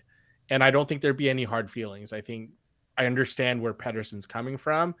trade. And I don't think there'd be any hard feelings. I think I understand where Pedersen's coming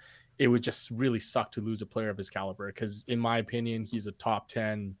from. It would just really suck to lose a player of his caliber because, in my opinion, he's a top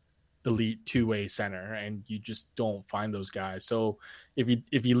 10 elite two-way center, and you just don't find those guys. So if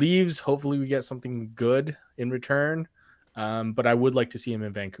he leaves, hopefully we get something good in return. But I would like to see him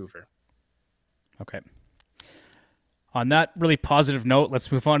in Vancouver. Okay. On that really positive note,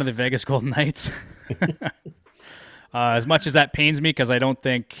 let's move on to the Vegas Golden Knights. As much as that pains me, because I don't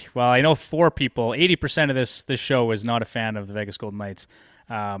think, well, I know 4 people, 80% of this show is not a fan of the Vegas Golden Knights.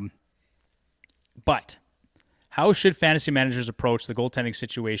 But how should fantasy managers approach the goaltending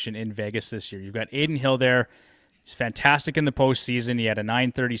situation in Vegas this year? You've got Adin Hill there. He's fantastic in the postseason. He had a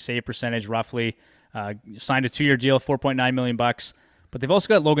 .930 save percentage, roughly. Signed a 2-year deal, $4.9 million. But they've also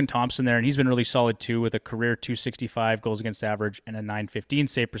got Logan Thompson there, and he's been really solid too, with a career .265 goals against average and a .915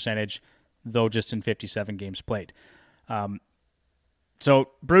 save percentage, though just in 57 games played. So,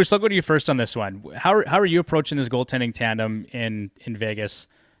 Bruce, I'll go to you first on this one. How are you approaching this goaltending tandem in Vegas?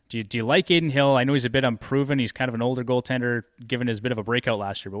 Do you like Adin Hill? I know he's a bit unproven. He's kind of an older goaltender, given his bit of a breakout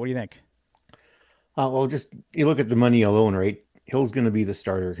last year. But what do you think? Well, just you look at the money alone, right? Hill's going to be the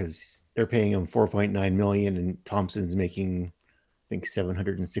starter because they're paying him $4.9 million, and Thompson's making, I think,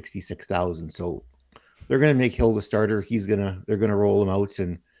 $766,000. So they're going to make Hill the starter. They're going to roll him out,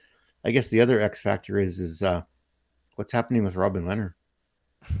 and I guess the other X factor is what's happening with Robin Leonard.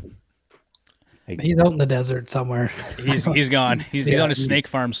 He's out in the desert somewhere. He's gone. He's on a snake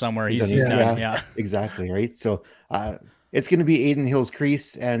farm somewhere. He's done. Yeah, exactly. Right. So it's going to be Adin Hill's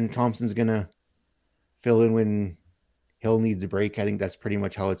crease, and Thompson's going to fill in when Hill needs a break. I think that's pretty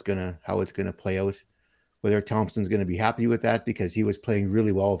much how it's gonna play out. Whether Thompson's going to be happy with that, because he was playing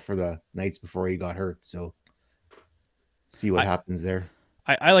really well for the Knights before he got hurt. So see what happens there.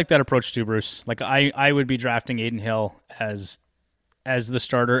 I like that approach too, Bruce. Like I would be drafting Adin Hill as the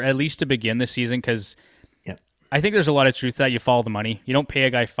starter, at least to begin the season, because I think there's a lot of truth that you follow the money. You don't pay a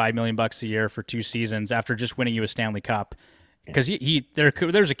guy $5 million a year for 2 seasons after just winning you a Stanley Cup, because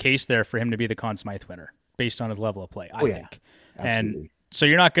there's a case there for him to be the Conn Smythe winner based on his level of play. I think, absolutely. And so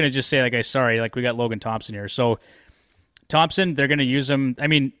you're not going to just say, like, sorry, like we got Logan Thompson here. So Thompson, they're going to use him. I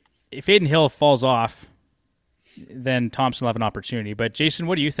mean, if Adin Hill falls off, then Thompson will have an opportunity. But Jason,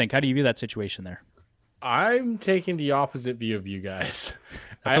 what do you think? How do you view that situation there? I'm taking the opposite view of you guys.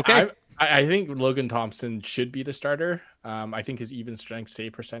 That's okay. I think Logan Thompson should be the starter. I think his even strength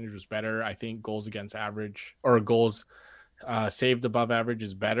save percentage was better. I think goals against average or goals saved above average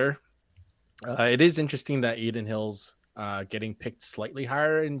is better. It is interesting that Adin Hill's getting picked slightly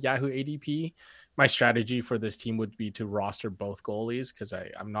higher in Yahoo ADP. My strategy for this team would be to roster both goalies because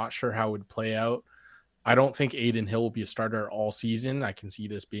I'm not sure how it would play out. I don't think Adin Hill will be a starter all season. I can see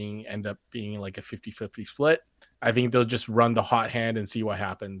this end up being like a 50-50 split. I think they'll just run the hot hand and see what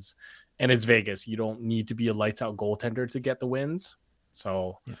happens. And it's Vegas. You don't need to be a lights out goaltender to get the wins.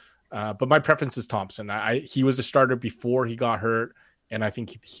 So, but my preference is Thompson. He was a starter before he got hurt, and I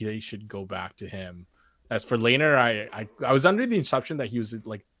think he should go back to him. As for Lehner, I was under the assumption that he was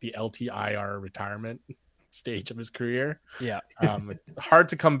like the LTIR retirement stage of his career. Yeah. It's hard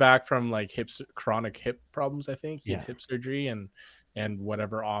to come back from like chronic hip problems. I think he had hip surgery and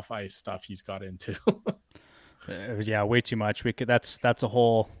whatever off ice stuff he's got into. Yeah, way too much. That's a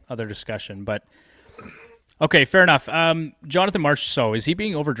whole other discussion. But okay, fair enough. Jonathan Marchessault, is he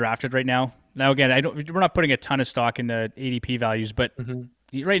being overdrafted right now? Now again, we're not putting a ton of stock into ADP values, but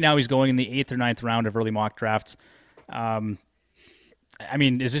right now he's going in the 8th or 9th round of early mock drafts. I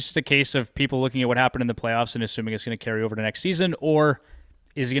mean, is this just a case of people looking at what happened in the playoffs and assuming it's going to carry over to next season, or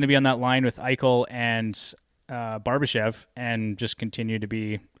is he going to be on that line with Eichel and Barbashev and just continue to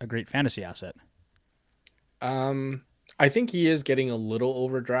be a great fantasy asset? I think he is getting a little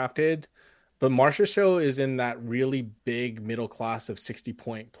overdrafted, but Marchessault is in that really big middle class of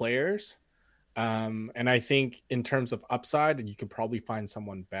 60-point players. And I think in terms of upside, you could probably find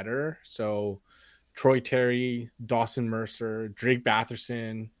someone better. So Troy Terry, Dawson Mercer, Drake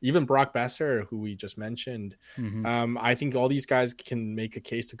Batherson, even Brock Besser, who we just mentioned. I think all these guys can make a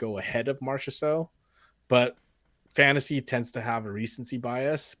case to go ahead of Marchessault, but fantasy tends to have a recency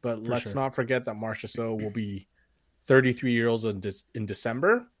bias. But let's not forget that Marchessault will be 33 years old in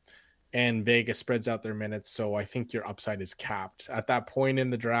December, and Vegas spreads out their minutes. So I think your upside is capped. At that point in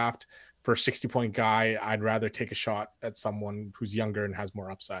the draft, for a 60-point guy, I'd rather take a shot at someone who's younger and has more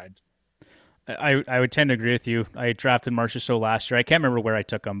upside. I would tend to agree with you. I drafted Marchessault last year. I can't remember where I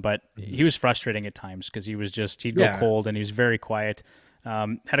took him, but he was frustrating at times because he'd go cold and he was very quiet.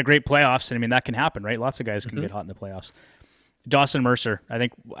 Had a great playoffs, and I mean that can happen, right? Lots of guys can get hot in the playoffs. Dawson Mercer,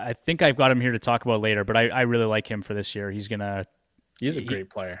 I think I've got him here to talk about later, but I really like him for this year. He's a great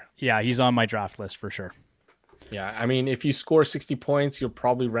player. Yeah, he's on my draft list for sure. Yeah, I mean, if you score 60 points, you'll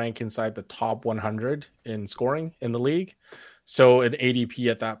probably rank inside the top 100 in scoring in the league. So an ADP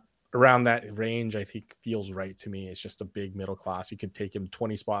at that around that range, I think feels right to me. It's just a big middle class. You could take him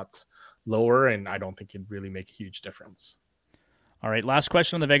 20 spots lower, and I don't think it'd really make a huge difference. All right, last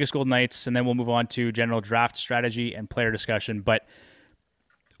question on the Vegas Golden Knights, and then we'll move on to general draft strategy and player discussion. But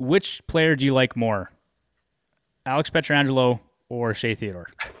which player do you like more, Alex Pietrangelo or Shea Theodore?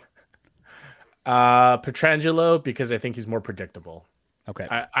 Pietrangelo, because I think he's more predictable. Okay.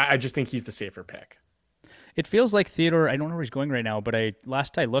 I just think he's the safer pick. It feels like Theodore, I don't know where he's going right now, but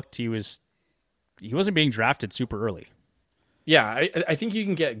last I looked, he wasn't being drafted super early. Yeah, I think you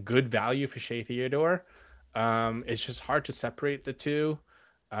can get good value for Shea Theodore. It's just hard to separate the two.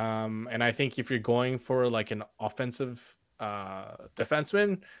 And I think if you're going for like an offensive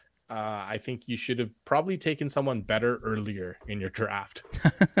defenseman, I think you should have probably taken someone better earlier in your draft.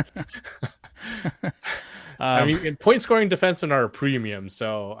 I mean, point scoring defensemen are a premium,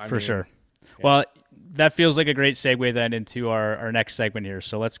 so I mean, sure. Yeah. Well, that feels like a great segue then into our next segment here.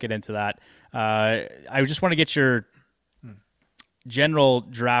 So let's get into that. I just want to get your general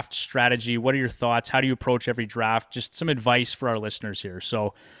draft strategy. What are your thoughts? How do you approach every draft? Just some advice for our listeners here.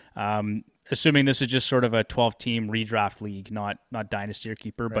 So, assuming this is just sort of a 12-team redraft league, not dynasty or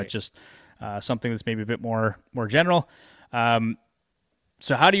keeper, right, but just something that's maybe a bit more general.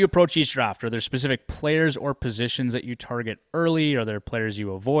 So how do you approach each draft? Are there specific players or positions that you target early? Are there players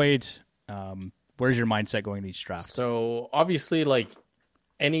you avoid? Where's your mindset going in each draft? So obviously, like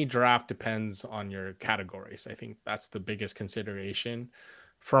any draft depends on your categories. I think that's the biggest consideration.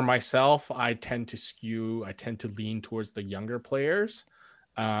 For myself, I tend to lean towards the younger players.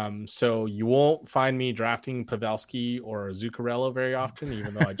 So you won't find me drafting Pavelski or Zuccarello very often,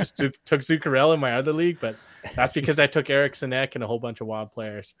 even though I just took Zuccarello in my other league, but that's because I took Eric Sinek and a whole bunch of wild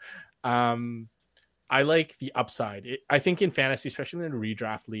players. I like the upside. I think in fantasy, especially in a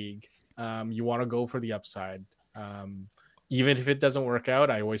redraft league, you want to go for the upside. Even if it doesn't work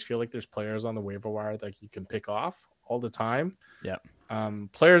out, I always feel like there's players on the waiver wire that you can pick off all the time. Yeah.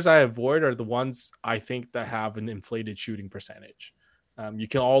 Players I avoid are the ones I think that have an inflated shooting percentage. You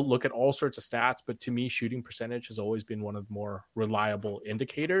can all look at all sorts of stats, but to me, shooting percentage has always been one of the more reliable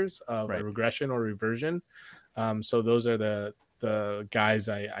indicators of a regression or reversion. So those are the guys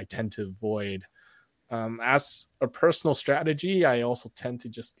I tend to avoid. As a personal strategy, I also tend to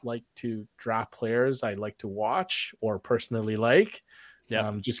just like to draft players I like to watch or personally like.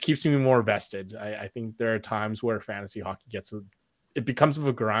 Just keeps me more vested. I think there are times where fantasy hockey it becomes of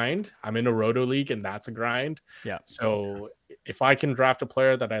a grind. I'm in a roto league and that's a grind. Yeah. So if I can draft a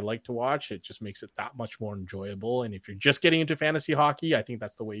player that I like to watch, it just makes it that much more enjoyable. And if you're just getting into fantasy hockey, I think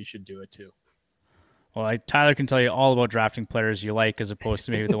that's the way you should do it too. Well, Tyler can tell you all about drafting players you like as opposed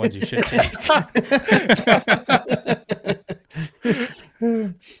to maybe the ones you should take.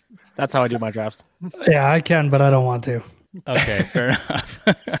 That's how I do my drafts. Yeah, I can, but I don't want to. Okay, fair enough.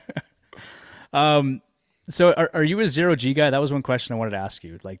 So are you a 0G guy? That was one question I wanted to ask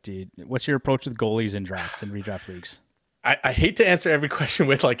you. Like, what's your approach with goalies in drafts and redraft leagues? I hate to answer every question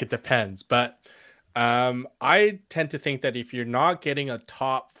with like, it depends, but I tend to think that if you're not getting a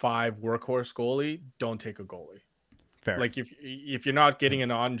top 5 workhorse goalie, don't take a goalie. Fair. Like if you're not getting an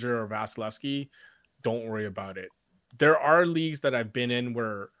Onger or Vasilevsky, don't worry about it. There are leagues that I've been in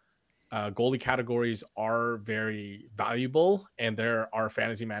where goalie categories are very valuable, and there are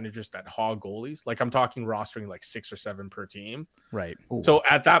fantasy managers that hog goalies. Like I'm talking rostering like 6 or 7 per team. Right. Ooh. So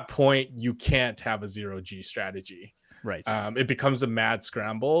at that point, you can't have a 0G strategy. Right. It becomes a mad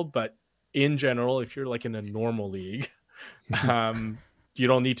scramble, but in general, if you're like in a normal league, you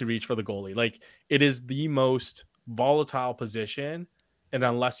don't need to reach for the goalie. Like it is the most volatile position. And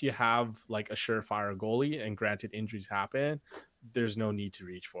unless you have like a surefire goalie, and granted injuries happen, there's no need to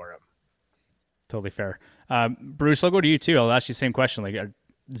reach for him. Totally fair. Bruce, I'll go to you too. I'll ask you the same question. Like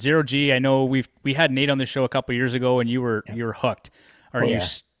 0G, I know we had Nate on the show a couple years ago and you were hooked. Are you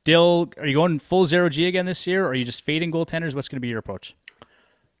going full 0G again this year, or are you just fading goaltenders? What's going to be your approach?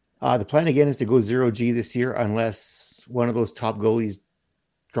 The plan again is to go 0G this year unless one of those top goalies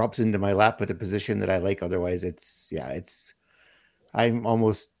drops into my lap at a position that I like. Otherwise, I'm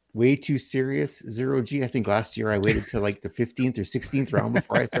almost way too serious 0G. I think last year I waited till like the 15th or 16th round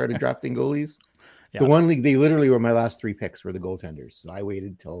before I started drafting goalies. Yeah. The one league, they literally were my last 3 picks were the goaltenders. So I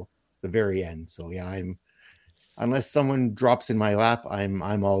waited till the very end. So yeah, unless someone drops in my lap, I'm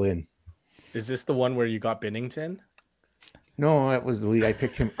all in. Is this the one where you got Binnington? No, that was the league. I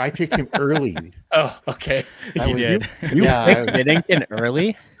picked him. I picked him early. Oh, okay. That You was- did. You Yeah, picked Whittington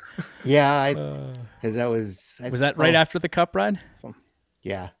early? Yeah, because that was. Was that right after the cup run?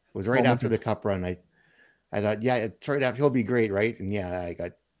 Yeah, it was right after the cup run. I thought, yeah, it's right after. He'll be great, right? And yeah,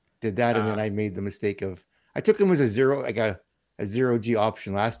 did that, and then I made the mistake of I took him as a 0G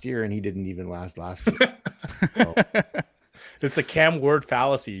option last year, and he didn't even last year. So, It's the Cam Ward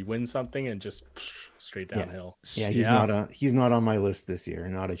fallacy. You win something and just straight downhill. yeah, he's not on my list this year.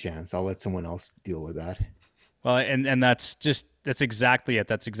 Not a chance. I'll let someone else deal with that. Well, and that's exactly it.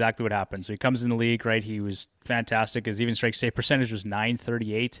 That's exactly what happened. So he comes in the league, right? He was fantastic. His even strike save percentage was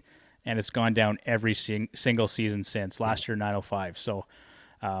 .938, and it's gone down every single season since. Last year, .905. So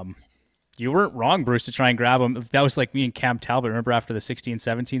you weren't wrong, Bruce, to try and grab him. That was like me and Cam Talbot. Remember after the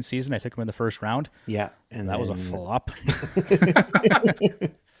 16-17 season, I took him in the first round? Yeah. And that was a flop.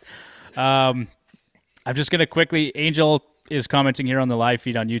 I'm just going to quickly, Angel is commenting here on the live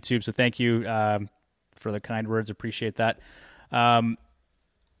feed on YouTube, so thank you for the kind words. Appreciate that. John,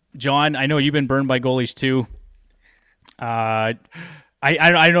 I know you've been burned by goalies too. I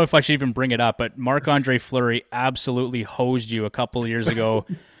don't know if I should even bring it up, but Marc-Andre Fleury absolutely hosed you a couple of years ago.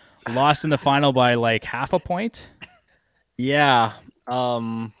 Lost in the final by like half a point. Yeah.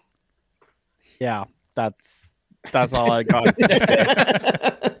 Yeah, that's all I got.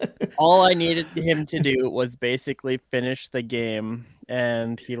 All I needed him to do was basically finish the game,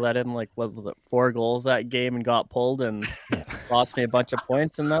 and he let in like what was it, 4 goals that game and got pulled and lost me a bunch of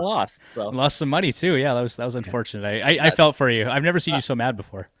points, and I lost. So lost some money too. Yeah, that was unfortunate. I felt for you. I've never seen you so mad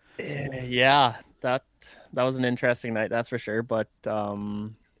before. Yeah, that was an interesting night, that's for sure. But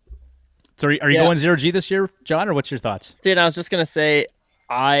so are you going 0G this year, John, or what's your thoughts? Dude, I was just gonna say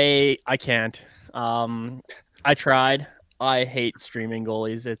I can't. I tried. I hate streaming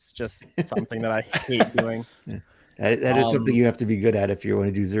goalies. It's just something that I hate doing. That is something you have to be good at if you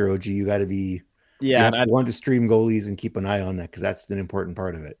want to do 0G. You got to be you want to stream goalies and keep an eye on that because that's an important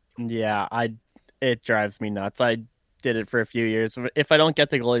part of it. Yeah, it drives me nuts. I did it for a few years. If I don't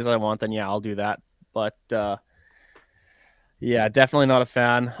get the goalies I want, then yeah, I'll do that. But yeah, definitely not a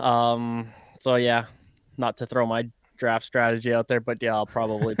fan. So yeah, not to throw my draft strategy out there, but yeah, I'll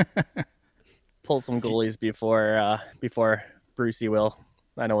probably pull some goalies before Brucey will.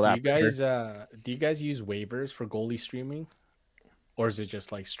 I know that. Do you guys use waivers for goalie streaming, or is it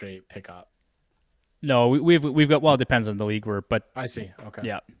just like straight pickup? No, we've got. Well, it depends on the league we're. But I see. Okay.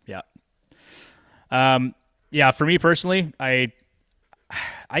 Yeah. Yeah. For me personally,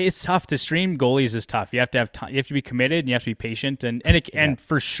 it's tough to stream goalies. Is tough. You have to have time. You have to be committed, and you have to be patient. And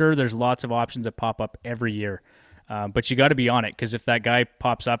for sure, there's lots of options that pop up every year. But you got to be on it because if that guy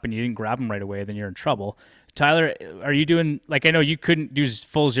pops up and you didn't grab him right away, then you're in trouble. Tyler, are you doing like I know you couldn't do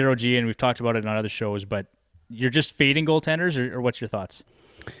full 0G, and we've talked about it on other shows, but you're just fading goaltenders, or what's your thoughts?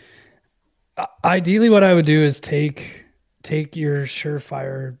 Ideally, what I would do is take your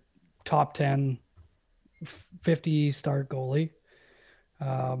surefire top 10, 50 start goalie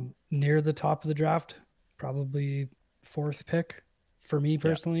near the top of the draft, probably 4th pick for me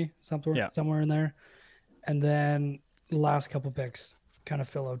personally, somewhere in there. And then the last couple picks, kind of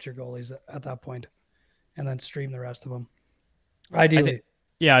fill out your goalies at that point, and then stream the rest of them. Ideally,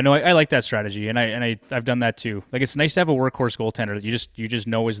 I like that strategy, and I've done that too. Like it's nice to have a workhorse goaltender that you just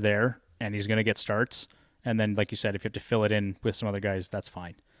know is there and he's going to get starts. And then, like you said, if you have to fill it in with some other guys, that's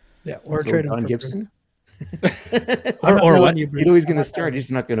fine. Yeah, or trade him Don for Gibson. or what? You know he's going to start.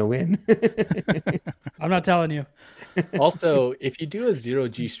 He's not going to win. I'm not telling you. Also, if you do a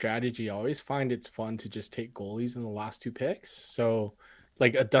 0G strategy, I always find it's fun to just take goalies in the last 2 picks. So,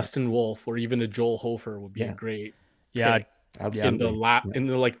 like a Dustin Wolf or even a Joel Hofer would be a great pick in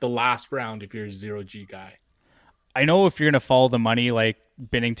the last round if you're a 0G guy. I know if you're going to follow the money, like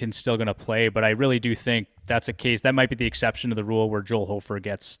Binnington's still going to play, but I really do think that's a case. That might be the exception to the rule where Joel Hofer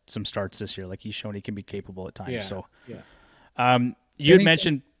gets some starts this year. Like he's shown he can be capable at times. You had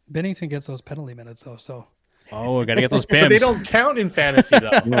mentioned Binnington gets those penalty minutes though. So we got to get those PIMs. But they don't count in fantasy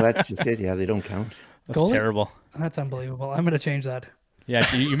though. No, that's just it. Yeah, they don't count. That's terrible. That's unbelievable. I'm going to change that.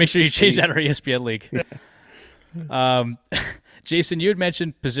 Yeah, you make sure you change that in our ESPN league. Jason, you had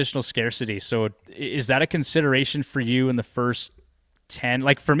mentioned positional scarcity. So is that a consideration for you in the first 10?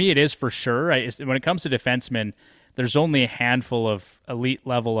 Like for me, it is for sure. When it comes to defensemen, there's only a handful of elite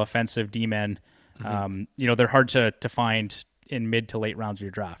level offensive D-men. Mm-hmm. They're hard to find in mid to late rounds of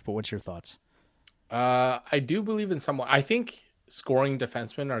your draft. But what's your thoughts? I do believe in someone. I think scoring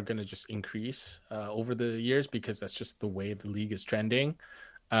defensemen are going to just increase over the years because that's just the way the league is trending.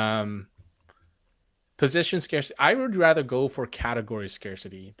 Position scarcity. I would rather go for category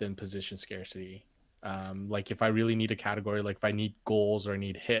scarcity than position scarcity. Like if I really need a category, like if I need goals or I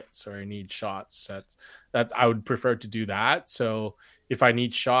need hits or I need shots, that I would prefer to do that. So if I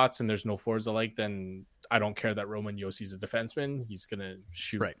need shots and there's no forwards I like, then I don't care that Roman Yossi's a defenseman. He's gonna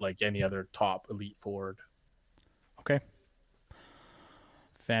shoot like any other top elite forward. Okay.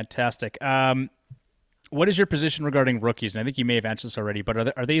 Fantastic. What is your position regarding rookies? And I think you may have answered this already,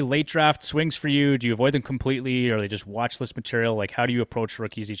 but are they late draft swings for you? Do you avoid them completely, or are they just watch list material? Like, how do you approach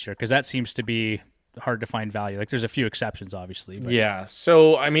rookies each year? Because that seems to be hard to find value. Like, there's a few exceptions, obviously. But... Yeah.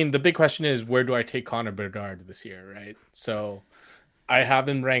 So, I mean, the big question is, where do I take Connor Bedard this year, right? So I have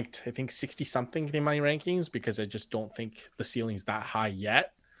him ranked, I think, 60-something in my rankings because I just don't think the ceiling's that high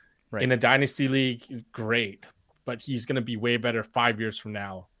yet. Right. In a dynasty league, great. But he's going to be way better 5 years from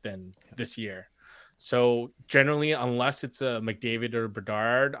now than this year. So generally, unless it's a McDavid or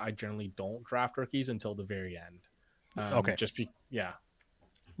Bedard, I generally don't draft rookies until the very end. Okay.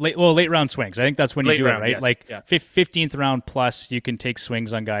 Late round swings. I think that's when you do it, right? Yes, like yes. 15th round plus, you can take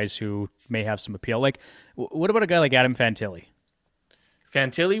swings on guys who may have some appeal. Like, what about a guy like Adam Fantilli?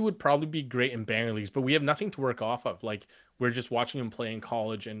 Fantilli would probably be great in banger leagues, but we have nothing to work off of. Like, we're just watching him play in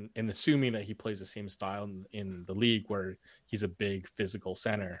college and assuming that he plays the same style in the league where he's a big physical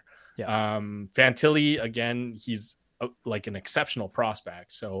center. Yeah. Fantilli, again, he's like an exceptional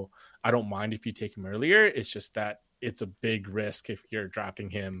prospect. So I don't mind if you take him earlier. It's just that it's a big risk if you're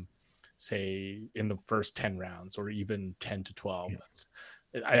drafting him, say, in the first 10 rounds or even 10 to 12. Yeah.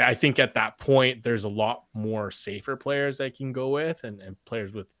 I think at that point, there's a lot more safer players I can go with and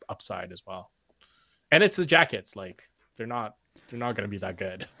players with upside as well. And it's the Jackets. Like, they're not going to be that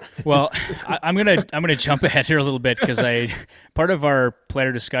good. Well, I'm gonna jump ahead here a little bit because part of our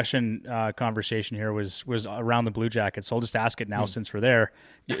player discussion conversation here was around the Blue Jackets. So I'll just ask it now since we're there.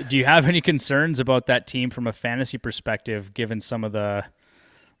 Do you have any concerns about that team from a fantasy perspective, given some of the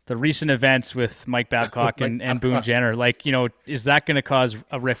recent events with Mike Babcock and Boone Jenner? Like, is that going to cause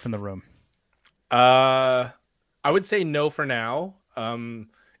a rift in the room? I would say no for now.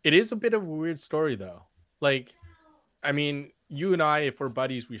 It is a bit of a weird story though. Like, I mean, you and I, if we're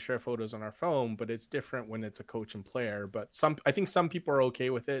buddies, we share photos on our phone, but it's different when it's a coach and player. But I think some people are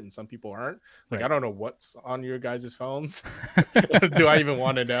okay with it and some people aren't. Like, right. I don't know what's on your guys' phones. Do I even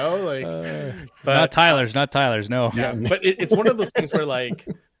want to know? Like, but, not Tyler's. No. Yeah, but it's one of those things where like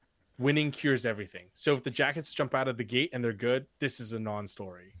winning cures everything. So if the Jackets jump out of the gate and they're good, this is a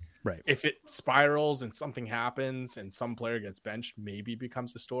non-story. Right. If it spirals and something happens and some player gets benched, maybe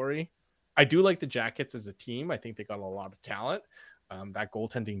becomes a story. I do like the Jackets as a team. I think they got a lot of talent. That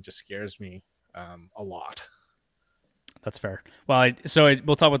goaltending just scares me a lot. That's fair. Well,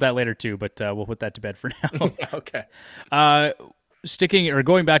 we'll talk about that later too, but we'll put that to bed for now. Okay.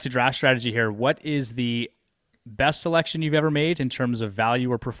 Going back to draft strategy here, what is the best selection you've ever made in terms of value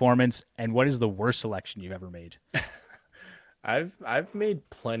or performance, and what is the worst selection you've ever made? I've made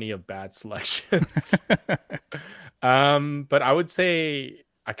plenty of bad selections. But I would say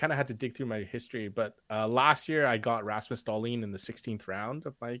I kind of had to dig through my history, but last year I got Rasmus Dahlin in the 16th round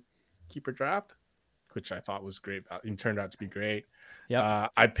of my keeper draft, which I thought was great. It turned out to be great. Yeah.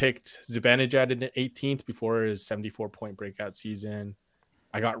 I picked Zibanejad in the 18th before his 74-point breakout season.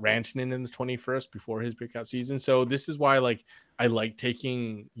 I got Rantanen in the 21st before his breakout season. So this is why I like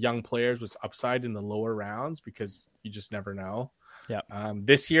taking young players with upside in the lower rounds because you just never know. Yeah.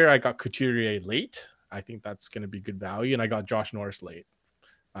 This year I got Couturier late. I think that's going to be good value. And I got Josh Norris late.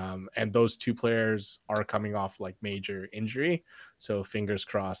 And those two players are coming off like major injury. So fingers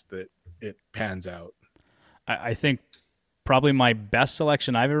crossed that it pans out. I think probably my best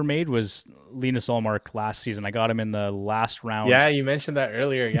selection I've ever made was Linus Ullmark last season. I got him in the last round. Yeah, you mentioned that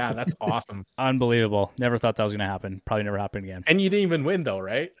earlier. Yeah, that's awesome. Unbelievable. Never thought that was going to happen. Probably never happen again. And you didn't even win though,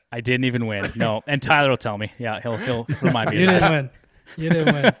 right? I didn't even win. No. And Tyler will tell me. Yeah, he'll remind me. You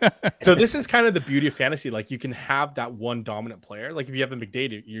didn't win. So this is kind of the beauty of fantasy. Like you can have that one dominant player. Like if you have a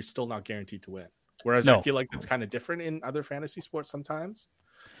McDavid, you're still not guaranteed to win. Whereas I feel like it's kind of different in other fantasy sports sometimes.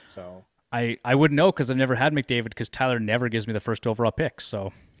 So I wouldn't know because I've never had McDavid because Tyler never gives me the first overall pick.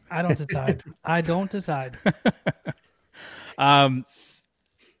 So I don't decide.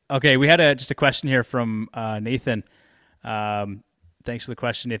 Okay, we had just a question here from Nathan. Thanks for the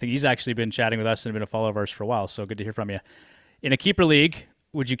question, Nathan. He's actually been chatting with us and been a follower of ours for a while, so good to hear from you. In a keeper league,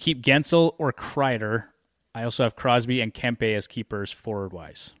 would you keep Gensel or Kreider? I also have Crosby and Kempe as keepers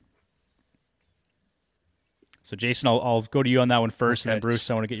forward-wise. So, Jason, I'll go to you on that one first, and then Bruce,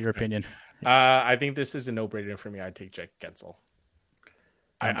 I want to get your opinion. I think this is a no-brainer for me. I'd take Jack Gensel.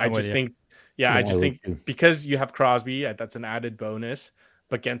 I just think because you have Crosby, that's an added bonus.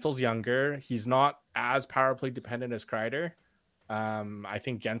 But Gensel's younger. He's not as power play dependent as Kreider. I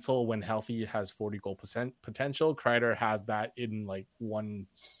think Gensel, when healthy, has 40 goal potential. Kreider has that in like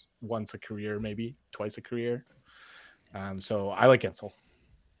once a career, maybe twice a career. So I like Gensel.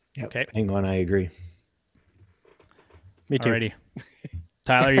 Yep. Okay. Hang on, I agree. Me too. Alrighty.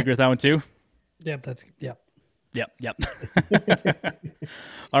 Tyler, you agree with that one too? Yep. Yep.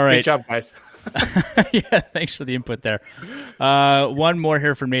 All right. Great job, guys. Yeah, thanks for the input there. One more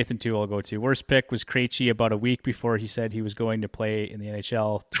here from Nathan too. I'll go to. Worst pick was Krejci about a week before he said he was going to play in the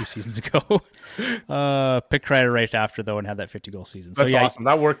NHL 2 seasons ago. Pick Kreider right after though and had that 50-goal season. That's so yeah, awesome.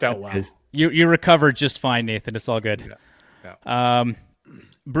 That worked out well. You recovered just fine, Nathan. It's all good. Yeah.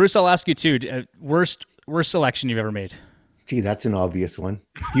 Bruce, I'll ask you too. Worst selection you've ever made. Gee, that's an obvious one.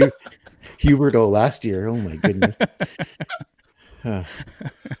 Huberto last year. Oh my goodness.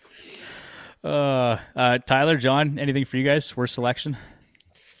 Tyler, John, anything for you guys? Worst selection?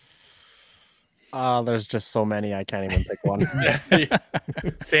 There's just so many. I can't even pick one.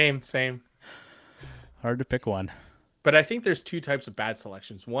 Same. Hard to pick one. But I think there's two types of bad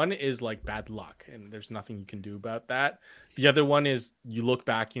selections. One is like bad luck, and there's nothing you can do about that. The other one is you look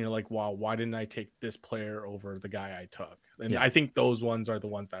back and you're like, wow, why didn't I take this player over the guy I took? And I think those ones are the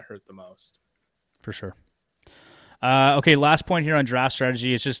ones that hurt the most. For sure. Okay, last point here on draft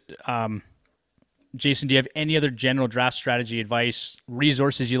strategy. It's just, Jason, do you have any other general draft strategy advice,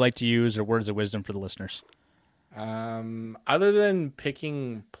 resources you like to use, or words of wisdom for the listeners? Other than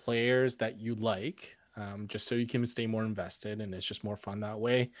picking players that you like, just so you can stay more invested and it's just more fun that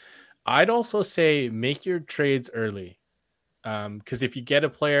way, I'd also say make your trades early. Because if you get a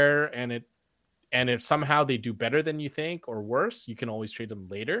player and if somehow they do better than you think or worse, you can always trade them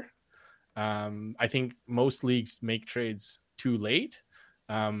later. I think most leagues make trades too late.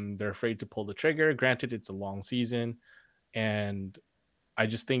 They're afraid to pull the trigger. Granted, it's a long season, and I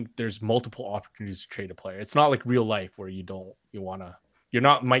just think there's multiple opportunities to trade a player. It's not like real life where you're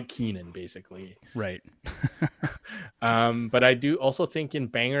not Mike Keenan, basically. Right. But I do also think in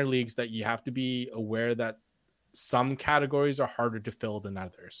banger leagues that you have to be aware that some categories are harder to fill than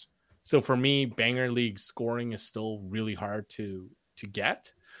others. So for me, banger league scoring is still really hard to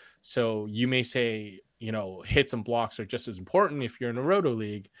get. So you may say, hits and blocks are just as important if you're in a roto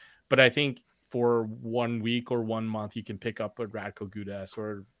league, but I think for 1 week or 1 month, you can pick up a Radko Gudas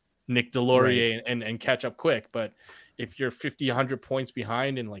or Nick Delorier and catch up quick. But if you're 50, 100 points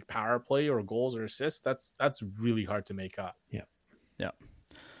behind in like power play or goals or assists, that's really hard to make up. Yeah.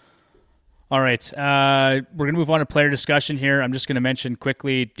 All right. We're going to move on to player discussion here. I'm just going to mention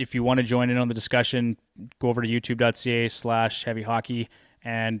quickly, if you want to join in on the discussion, go over to youtube.ca/heavyhockey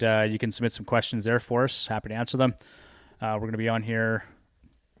and you can submit some questions there for us. Happy to answer them. We're going to be on here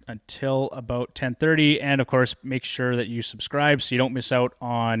until about 10:30. And of course, make sure that you subscribe so you don't miss out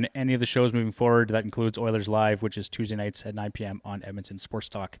on any of the shows moving forward. That includes Oilers Live, which is Tuesday nights at 9 p.m. on Edmonton Sports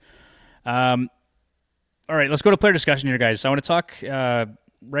Talk. All right, let's go to player discussion here, guys. I want to talk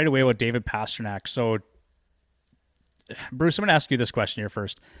right away about David Pastrnak. So, Bruce, I'm going to ask you this question here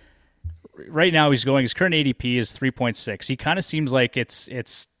first. Right now, his current ADP is 3.6. He kind of seems like it's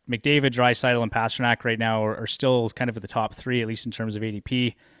McDavid, Draisaitl, and Pastrnak right now are still kind of at the top three, at least in terms of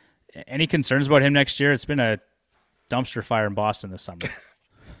ADP. Any concerns about him next year? It's been a dumpster fire in Boston this summer.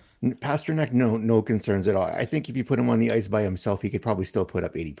 Pastrnak, no concerns at all. I think if you put him on the ice by himself, he could probably still put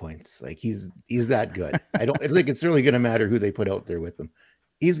up 80 points. Like he's that good. I don't think it's really going to matter who they put out there with him.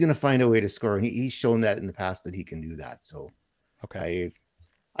 He's going to find a way to score, and he's shown that in the past that he can do that. So, okay,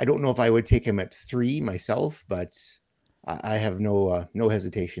 I don't know if I would take him at 3 myself, but I have no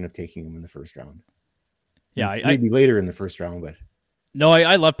hesitation of taking him in the first round. Yeah, maybe later in the first round, but no,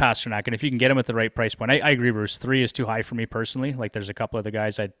 I love Pastrnak, and if you can get him at the right price point, I agree, Bruce. 3 is too high for me personally. Like, there's a couple of the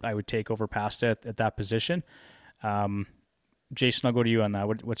guys I would take over Pasta at that position. Jason, I'll go to you on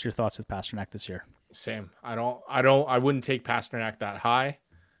that. What's your thoughts with Pastrnak this year? Same. I wouldn't take Pastrnak that high.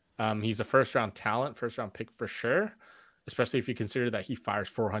 He's a first round pick for sure, especially if you consider that he fires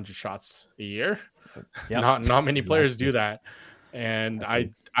 400 shots a year. Yep. Not many players do that. And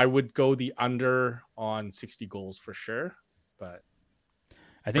I would go the under on 60 goals for sure. But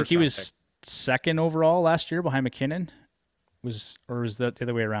I think he was second overall last year behind McKinnon. Was that the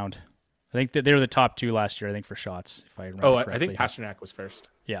other way around? I think that they were the top 2 last year, I think, for shots, if I remember correctly. I think Pastrnak was first.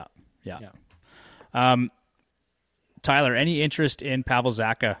 Yeah. Tyler, any interest in Pavel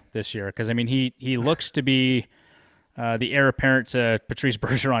Zacha this year? Because, I mean, he looks to be the heir apparent to Patrice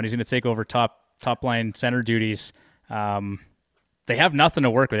Bergeron. He's going to take over top line center duties. They have nothing to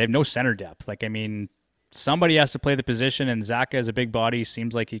work with. They have no center depth. Like, I mean, somebody has to play the position, and Zacha is a big body.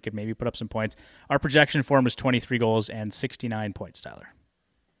 Seems like he could maybe put up some points. Our projection for him is 23 goals and 69 points, Tyler.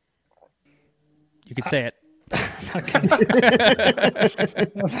 You could say it. I'm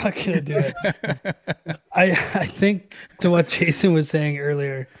not gonna do it. I think to what Jason was saying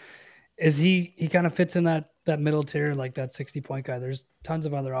earlier is he kind of fits in that middle tier, like that 60-point guy. There's tons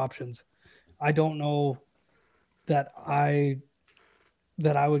of other options. I don't know that I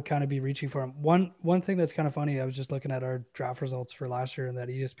would kind of be reaching for him. One thing that's kind of funny, I was just looking at our draft results for last year in that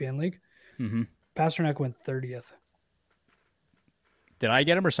ESPN league. Mm-hmm. Pasternak went 30th. Did I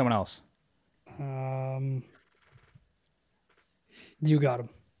get him or someone else? You got him.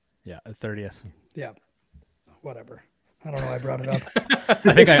 Yeah, 30th. Yeah. Whatever. I don't know. I brought it up.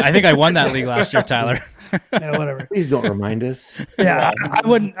 I think I won that league last year, Tyler. Yeah, whatever. Please don't remind us. Yeah, I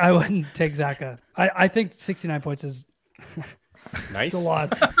wouldn't take Zaka. I think 69 points is Nice. a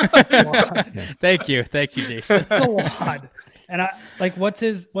lot. A lot. Thank you, Jason. It's a lot. And I like what's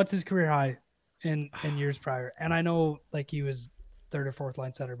his career high in years prior. And I know like he was third or fourth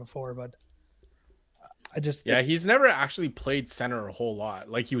line center before, but I just he's never actually played center a whole lot.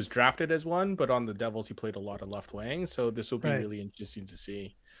 Like he was drafted as one, but on the Devils he played a lot of left wing. So this will be really interesting to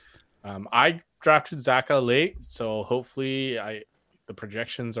see. I drafted Zaka late, so hopefully the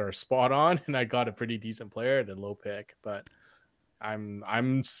projections are spot on, and I got a pretty decent player at a low pick. But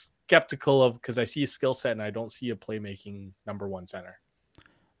I'm skeptical of because I see a skill set and I don't see a playmaking number one center.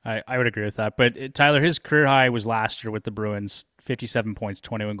 I would agree with that. But Tyler, his career high was last year with the Bruins, 57 points,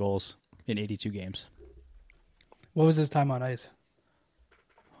 21 goals in 82 games. What was his time on ice?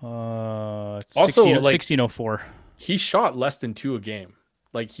 Also, 1604. He shot less than 2 a game.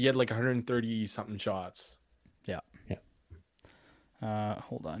 Like he had like 130 something shots. Yeah.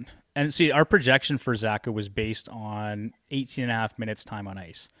 Hold on. And see, our projection for Zaka was based on 18 and a half minutes time on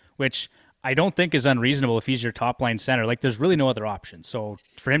ice, which I don't think is unreasonable if he's your top line center. Like there's really no other option. So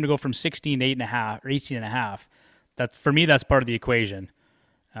for him to go from 16 to 8.5 or 18 and a half, for me, that's part of the equation.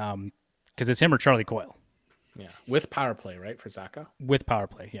 Because it's him or Charlie Coyle. Yeah, with power play, right, for Zaka? With power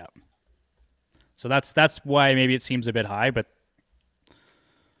play, yeah. So that's why maybe it seems a bit high, but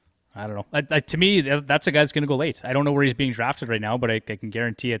I don't know. To me, that's a guy that's going to go late. I don't know where he's being drafted right now, but I can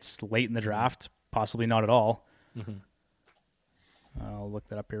guarantee it's late in the draft, possibly not at all. Mm-hmm. I'll look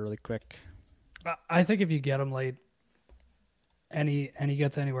that up here really quick. I think if you get him late, and he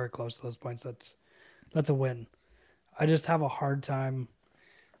gets anywhere close to those points, that's a win. I just have a hard time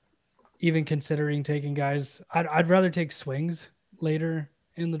even considering taking guys. I'd rather take swings later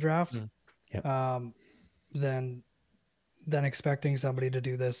in the draft than expecting somebody to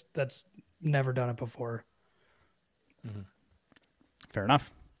do this that's never done it before. Mm-hmm. Fair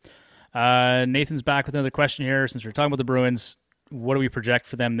enough. Nathan's back with another question here. Since we're talking about the Bruins, what do we project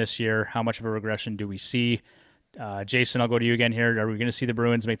for them this year? How much of a regression do we see? Jason, I'll go to you again here. Are we going to see the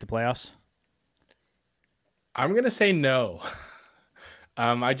Bruins make the playoffs? I'm going to say no.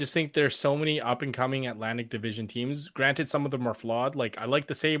 I just think there's so many up-and-coming Atlantic Division teams. Granted, some of them are flawed. Like, I like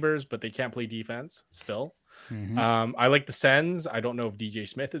the Sabres, but they can't play defense still. Mm-hmm. I like the Sens. I don't know if DJ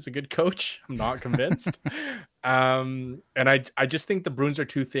Smith is a good coach. I'm not convinced. And I just think the Bruins are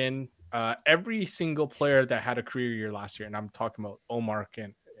too thin. Every single player that had a career year last year, and I'm talking about Omar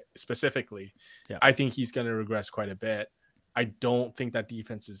specifically, I think he's going to regress quite a bit. I don't think that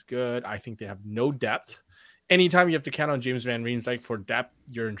defense is good. I think they have no depth. Anytime you have to count on James Van Riemsdyk for depth,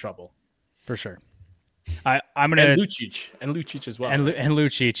 you're in trouble. For sure. I'm going to... And Lucic as well. And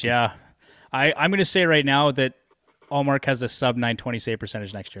Lucic, yeah. I'm going to say right now that Allmark has a sub 920 save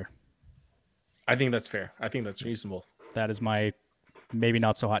percentage next year. I think that's fair. I think that's reasonable. That is my maybe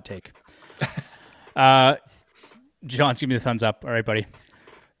not so hot take. John's giving me the thumbs up. All right, buddy.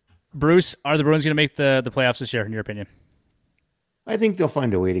 Bruce, are the Bruins going to make the playoffs this year, in your opinion? I think they'll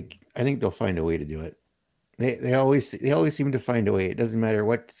find a way to do it. They always seem to find a way. It doesn't matter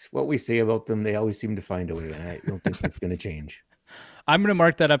what we say about them. They always seem to find a way. And I don't think that's going to change. I'm going to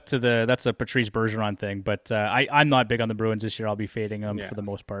mark that up to that's a Patrice Bergeron thing, but I'm not big on the Bruins this year. I'll be fading them for the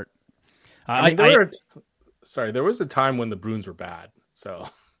most part. There was a time when the Bruins were bad. So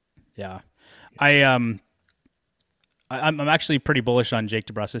yeah, I'm actually pretty bullish on Jake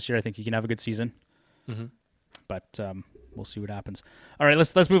DeBrusk this year. I think he can have a good season, but we'll see what happens. All right,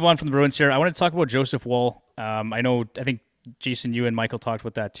 let's move on from the Bruins here. I want to talk about Joseph Woll. I think Jason, you and Michael talked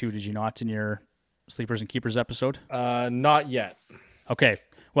about that too. Did you not in your Sleepers and Keepers episode? Not yet. Okay,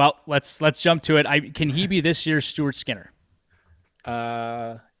 well let's jump to it. Can he be this year's Stuart Skinner?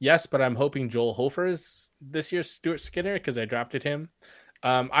 Yes, but I'm hoping Joel Hofer is this year's Stuart Skinner because I drafted him.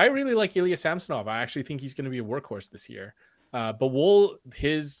 I really like Ilya Samsonov. I actually think he's going to be a workhorse this year. But Woll,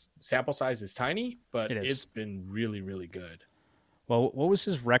 his sample size is tiny, but it's been really, really good. Well, what was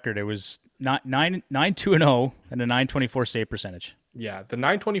his record? It was 9-2-0 and a 924 save percentage. Yeah, the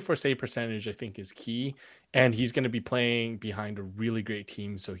 924 save percentage I think is key, and he's going to be playing behind a really great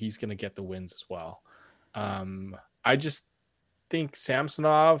team, so he's going to get the wins as well. I just think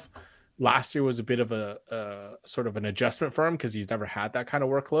Samsonov last year was a bit of a sort of an adjustment for him because he's never had that kind of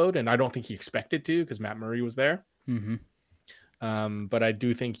workload, and I don't think he expected to because Matt Murray was there. But I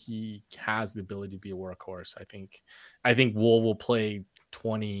do think he has the ability to be a workhorse. I think Wool will play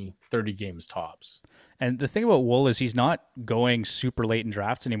 20, 30 games tops. And the thing about Wool is he's not going super late in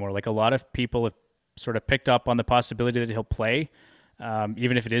drafts anymore. Like a lot of people have sort of picked up on the possibility that he'll play,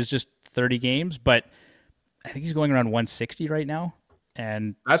 even if it is just 30 games. But I think he's going around 160 right now.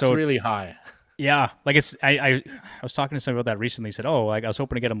 And that's really high. Yeah. Like I was talking to somebody about that recently. He said, like I was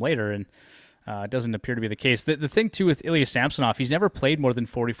hoping to get him later. And it doesn't appear to be the case. The thing, too, with Ilya Samsonov, he's never played more than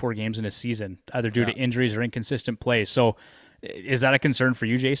 44 games in a season, either due to injuries or inconsistent play. So is that a concern for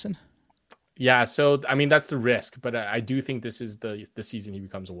you, Jason? Yeah, so, I mean, that's the risk. But I do think this is the season he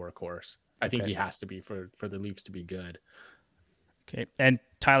becomes a workhorse. I think he has to be for the Leafs to be good. Okay. And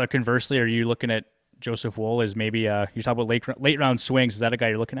Tyler, conversely, are you looking at Joseph Woll as maybe, you talk about late round swings. Is that a guy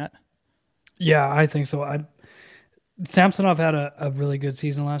you're looking at? Yeah, I think so. Samsonov had a really good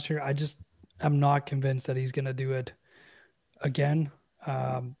season last year. I'm not convinced that he's going to do it again.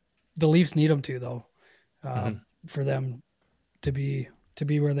 The Leafs need him to, though, for them to be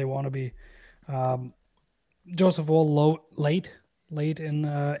where they want to be. Joseph Woll late in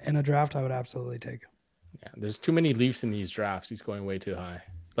a draft, I would absolutely take. Yeah, there's too many Leafs in these drafts. He's going way too high.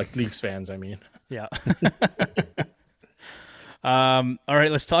 Like Leafs fans, I mean. Yeah. All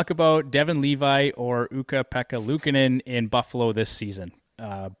right, let's talk about Devin Levi or Ukko-Pekka Luukkonen in Buffalo this season.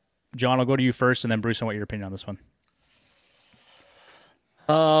 John, I'll go to you first, and then Bruce, I want your opinion on this one.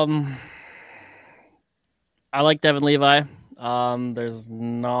 I like Devin Levi. There's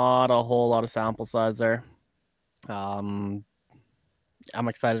not a whole lot of sample size there. I'm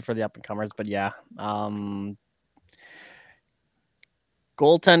excited for the up-and-comers, but yeah.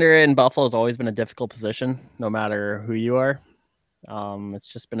 Goaltender in Buffalo has always been a difficult position, no matter who you are. It's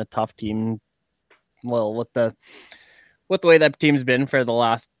just been a tough team. Well, with the way that team's been for the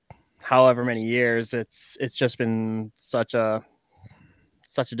last however many years, it's just been such a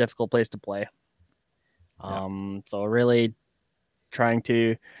difficult place to play. So really trying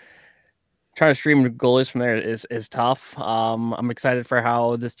to stream goalies from there is tough. I'm excited for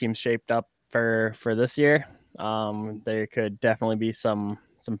how this team's shaped up for this year. There could definitely be some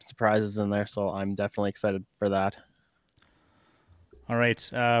surprises in there, so I'm definitely excited for that. All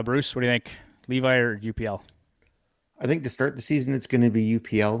right, Bruce, what do you think? Levi or UPL? I think to start the season, it's going to be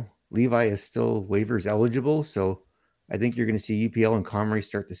UPL. Levi is still waivers eligible, so I think you're going to see UPL and Comrie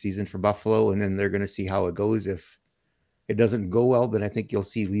start the season for Buffalo, and then they're going to see how it goes. If it doesn't go well, then I think you'll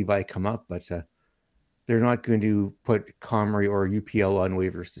see Levi come up, but they're not going to put Comrie or UPL on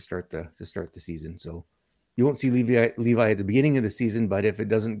waivers to start the season. So you won't see Levi at the beginning of the season, but if it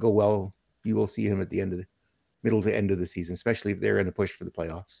doesn't go well, you will see him at the middle to end of the season, especially if they're in a push for the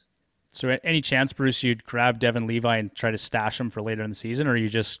playoffs. So any chance, Bruce, you'd grab Devin Levi and try to stash him for later in the season, or are you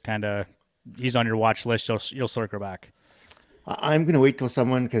just kind of, he's on your watch list, you'll circle back? I'm going to wait till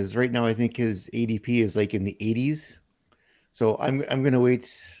someone, because right now I think his ADP is like in the 80s. So I'm going to wait.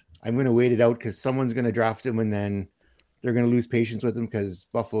 I'm going to wait it out because someone's going to draft him, and then they're going to lose patience with him because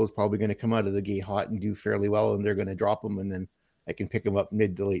Buffalo is probably going to come out of the gate hot and do fairly well, and they're going to drop him, and then I can pick him up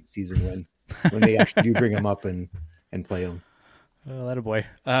mid to late season when they actually do bring him up and play him. Oh, that a boy.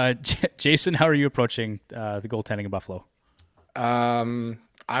 Jason, how are you approaching the goaltending in Buffalo? I'm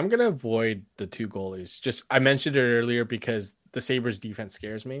going to avoid the two goalies. I mentioned it earlier because the Sabres defense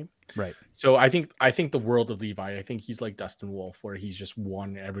scares me. Right. So I think the world of Levi. I think he's like Dustin Wolf, where he's just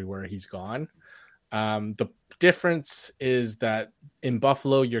won everywhere he's gone. The difference is that in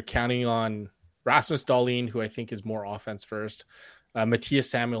Buffalo, you're counting on Rasmus Dahlin, who I think is more offense first, Matthias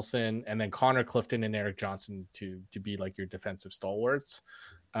Samuelsson, and then Connor Clifton and Eric Johnson to be like your defensive stalwarts.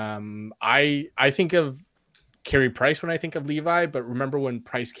 I think of Carey Price when I think of Levi, but remember when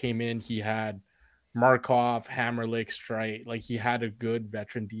Price came in, he had Markov, Hammerlick, Streit. Like he had a good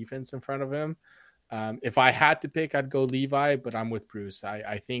veteran defense in front of him. If I had to pick, I'd go Levi, but I'm with Bruce.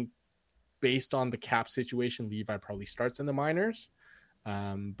 I think based on the cap situation, Levi probably starts in the minors.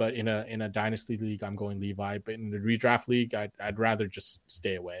 But in a dynasty league, I'm going Levi. But in the redraft league, I'd rather just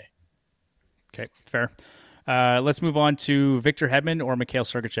stay away. Okay, fair. Let's move on to Victor Hedman or Mikhail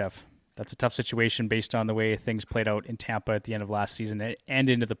Sergachev. That's a tough situation based on the way things played out in Tampa at the end of last season and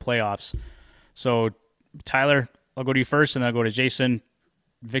into the playoffs. So, Tyler, I'll go to you first, and then I'll go to Jason.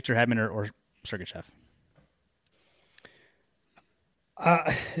 Victor Hedman or Sergachev?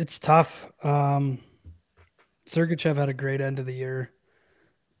 It's tough. Sergachev had a great end of the year.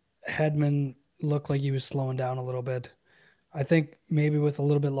 Hedman looked like he was slowing down a little bit. I think maybe with a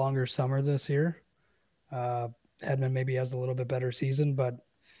little bit longer summer this year, Hedman maybe has a little bit better season. But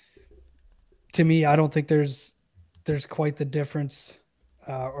to me, I don't think there's quite the difference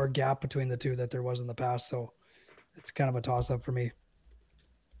or gap between the two that there was in the past. So it's kind of a toss-up for me.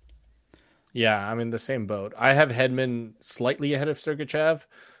 Yeah, I'm in the same boat. I have Hedman slightly ahead of Sergachev,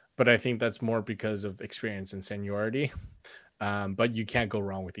 but I think that's more because of experience and seniority. But you can't go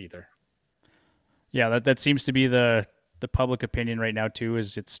wrong with either. Yeah, that seems to be the public opinion right now too.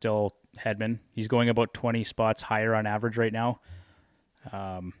 Is it's still Hedman? He's going about 20 spots higher on average right now.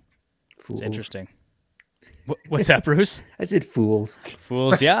 It's interesting. What's that, Bruce? I said fools.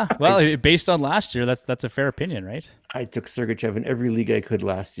 Fools, yeah. Well, based on last year, that's a fair opinion, right? I took Sergachev in every league I could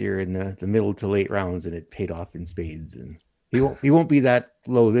last year in the middle to late rounds, and it paid off in spades. And he won't be that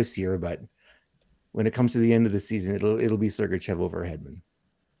low this year, but when it comes to the end of the season, it'll be Sergachev over Hedman.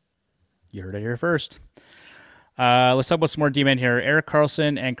 You heard it here first. Let's talk about some more D-men here. Erik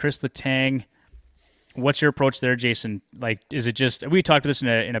Karlsson and Chris Letang. What's your approach there, Jason? Like, is it just, we talked about this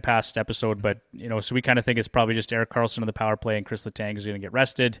in a past episode, but, so we kind of think it's probably just Erik Karlsson on the power play and Chris Letang is going to get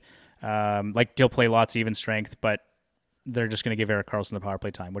rested. Like, he'll play lots of even strength, but they're just going to give Erik Karlsson the power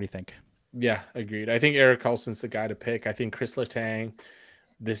play time. What do you think? Yeah, agreed. I think Erik Karlsson's the guy to pick. I think Chris Letang,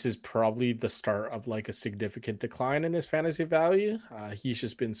 this is probably the start of like a significant decline in his fantasy value. He's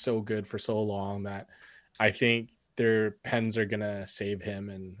just been so good for so long that I think their pens are going to save him,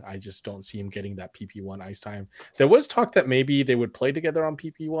 and I just don't see him getting that PP1 ice time. There was talk that maybe they would play together on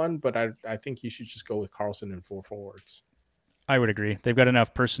PP1, but I think you should just go with Karlsson and 4 forwards. I would agree. They've got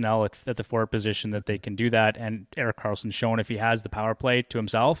enough personnel at the forward position that they can do that, and Erik Karlsson's shown if he has the power play to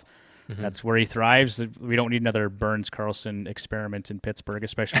himself, that's where he thrives. We don't need another Burns-Karlsson experiment in Pittsburgh,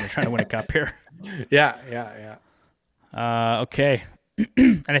 especially when they're trying to win a cup here. Yeah. Okay.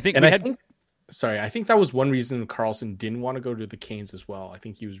 And I think I think that was one reason Karlsson didn't want to go to the Canes as well. I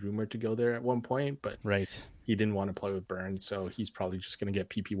think he was rumored to go there at one point, but he didn't want to play with Burns, so he's probably just going to get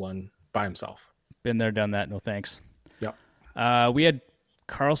PP1 by himself. Been there, done that. No thanks. Yep. We had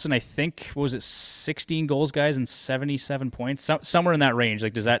Karlsson, I think, what was it, 16 goals, guys, and 77 points? Somewhere in that range.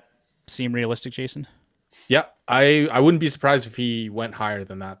 Like, does that seem realistic, Jason? Yeah, I wouldn't be surprised if he went higher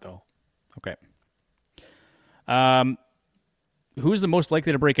than that, though. Okay. Who's the most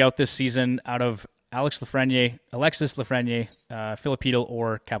likely to break out this season out of Alexis Lafreniere, Filipino,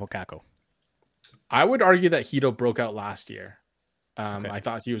 or Capo Caco? I would argue that Hito broke out last year. I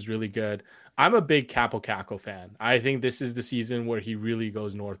thought he was really good. I'm a big Capo Caco fan. I think this is the season where he really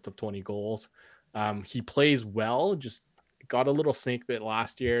goes north of 20 goals. He plays well, just got a little snake bit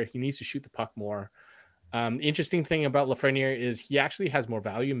last year. He needs to shoot the puck more. The interesting thing about Lafreniere is he actually has more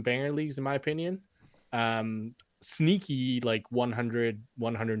value in banger leagues, in my opinion. Sneaky, like 100,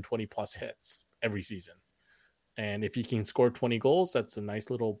 120 plus hits every season. And if he can score 20 goals, that's a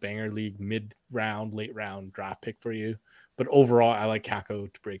nice little banger league mid-round, late-round draft pick for you. But overall, I like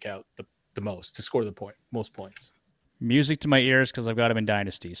Caco to break out the most, to score the most points. Music to my ears because I've got him in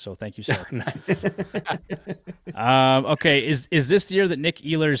Dynasty, so thank you, sir. Nice. Okay, is this the year that Nick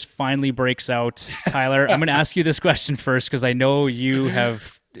Ehlers finally breaks out? Tyler, I'm going to ask you this question first because I know you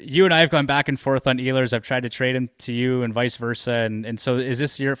and I have gone back and forth on Ehlers. I've tried to trade him to you and vice versa. And so is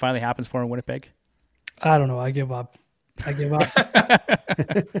this year it finally happens for him in Winnipeg? I don't know. I give up.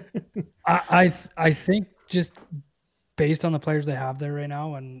 I think just based on the players they have there right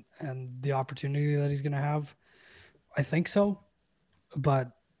now and the opportunity that he's going to have, I think so. But,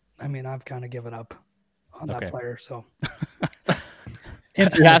 I mean, I've kind of given up on that player. So he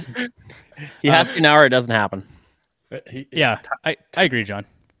has to now or it doesn't happen. I agree, John.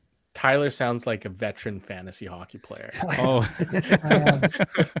 Tyler sounds like a veteran fantasy hockey player. I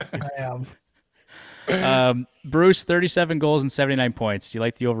am. Bruce, 37 goals and 79 points. Do you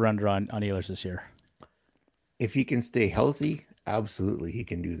like the over-under on Ehlers this year? If he can stay healthy, absolutely he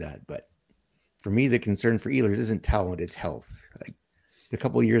can do that. But for me, the concern for Ehlers isn't talent, it's health. Like the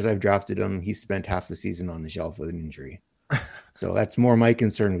couple of years I've drafted him, he spent half the season on the shelf with an injury. So that's more my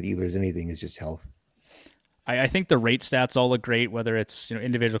concern with Ehlers than anything, is just health. I think the rate stats all look great, whether it's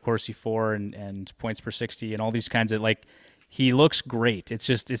individual Corsi 4 and points per 60 and all these kinds of, like, he looks great. It's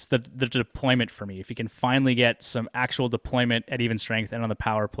the deployment for me. If he can finally get some actual deployment at even strength and on the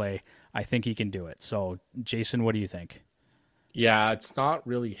power play, I think he can do it. So, Jason, what do you think? Yeah, it's not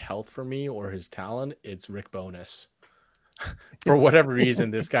really health for me or his talent. It's Rick Bowness. For whatever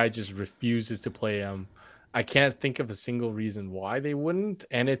reason, this guy just refuses to play him. I can't think of a single reason why they wouldn't.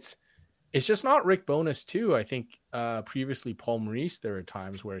 And it's just not Rick Bowness too. I think previously Paul Maurice, there were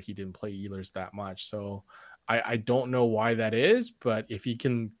times where he didn't play Ehlers that much. So I don't know why that is, but if he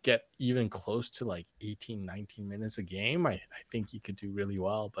can get even close to like 18, 19 minutes a game, I think he could do really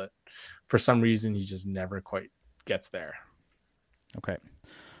well. But for some reason, he just never quite gets there. Okay.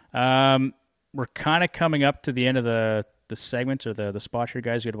 We're kind of coming up to the end of the segment or the spot here,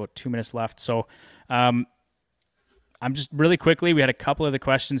 guys. We got about 2 minutes left. So I'm just really quickly, we had a couple of the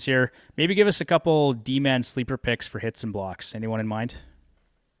questions here. Maybe give us a couple D-man sleeper picks for hits and blocks. Anyone in mind?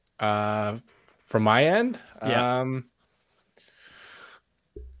 From my end, yeah.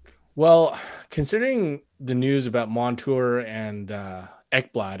 Well, considering the news about Montour and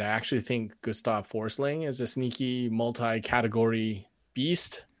Ekblad, I actually think Gustav Forsling is a sneaky multi-category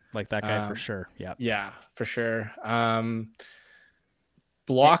beast. Like that guy for sure. Yeah. Yeah, for sure.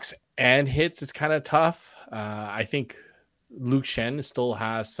 Blocks and hits is kind of tough. I think Luke Chen still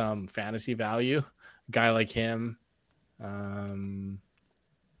has some fantasy value. A guy like him.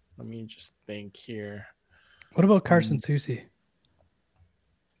 Let me just think here. What about Carson Soucy?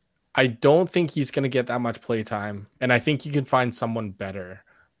 I don't think he's going to get that much play time, and I think you can find someone better,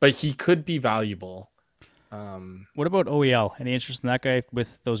 but he could be valuable. What about OEL? Any interest in that guy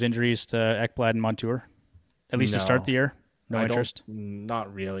with those injuries to Ekblad and Montour? At least to start the year? No interest?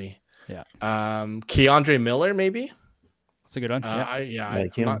 Not really. Yeah. Keandre Miller, maybe? That's a good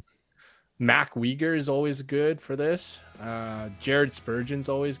one. Mac Weegar is always good for this. Jared Spurgeon's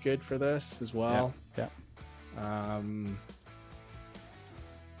always good for this as well. Yeah.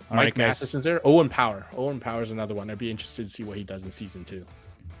 Mike Matheson's there. Owen Power. Owen Power's another one. I'd be interested to see what he does in season 2.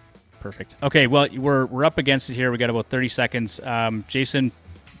 Perfect. Okay, well, we're up against it here. We got about 30 seconds. Jason,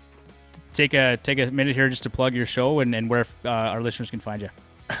 take a minute here just to plug your show and where our listeners can find you.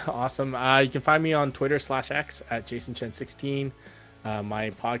 Awesome. You can find me on Twitter /X at JasonChen16. My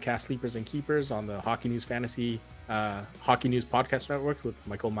podcast Sleepers and Keepers on the Hockey News Hockey News Podcast Network with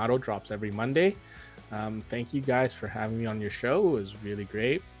Michael Mato drops every Monday. Thank you guys for having me on your show. It was really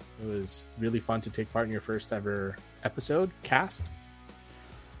great. It was really fun to take part in your first ever episode cast.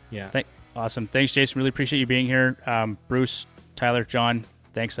 Yeah. Awesome. Thanks, Jason. Really appreciate you being here. Bruce, Tyler, John,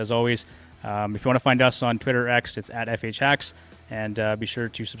 thanks as always. If you want to find us on Twitter X, it's at FHHacks. And be sure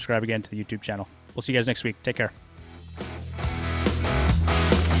to subscribe again to the YouTube channel. We'll see you guys next week. Take care.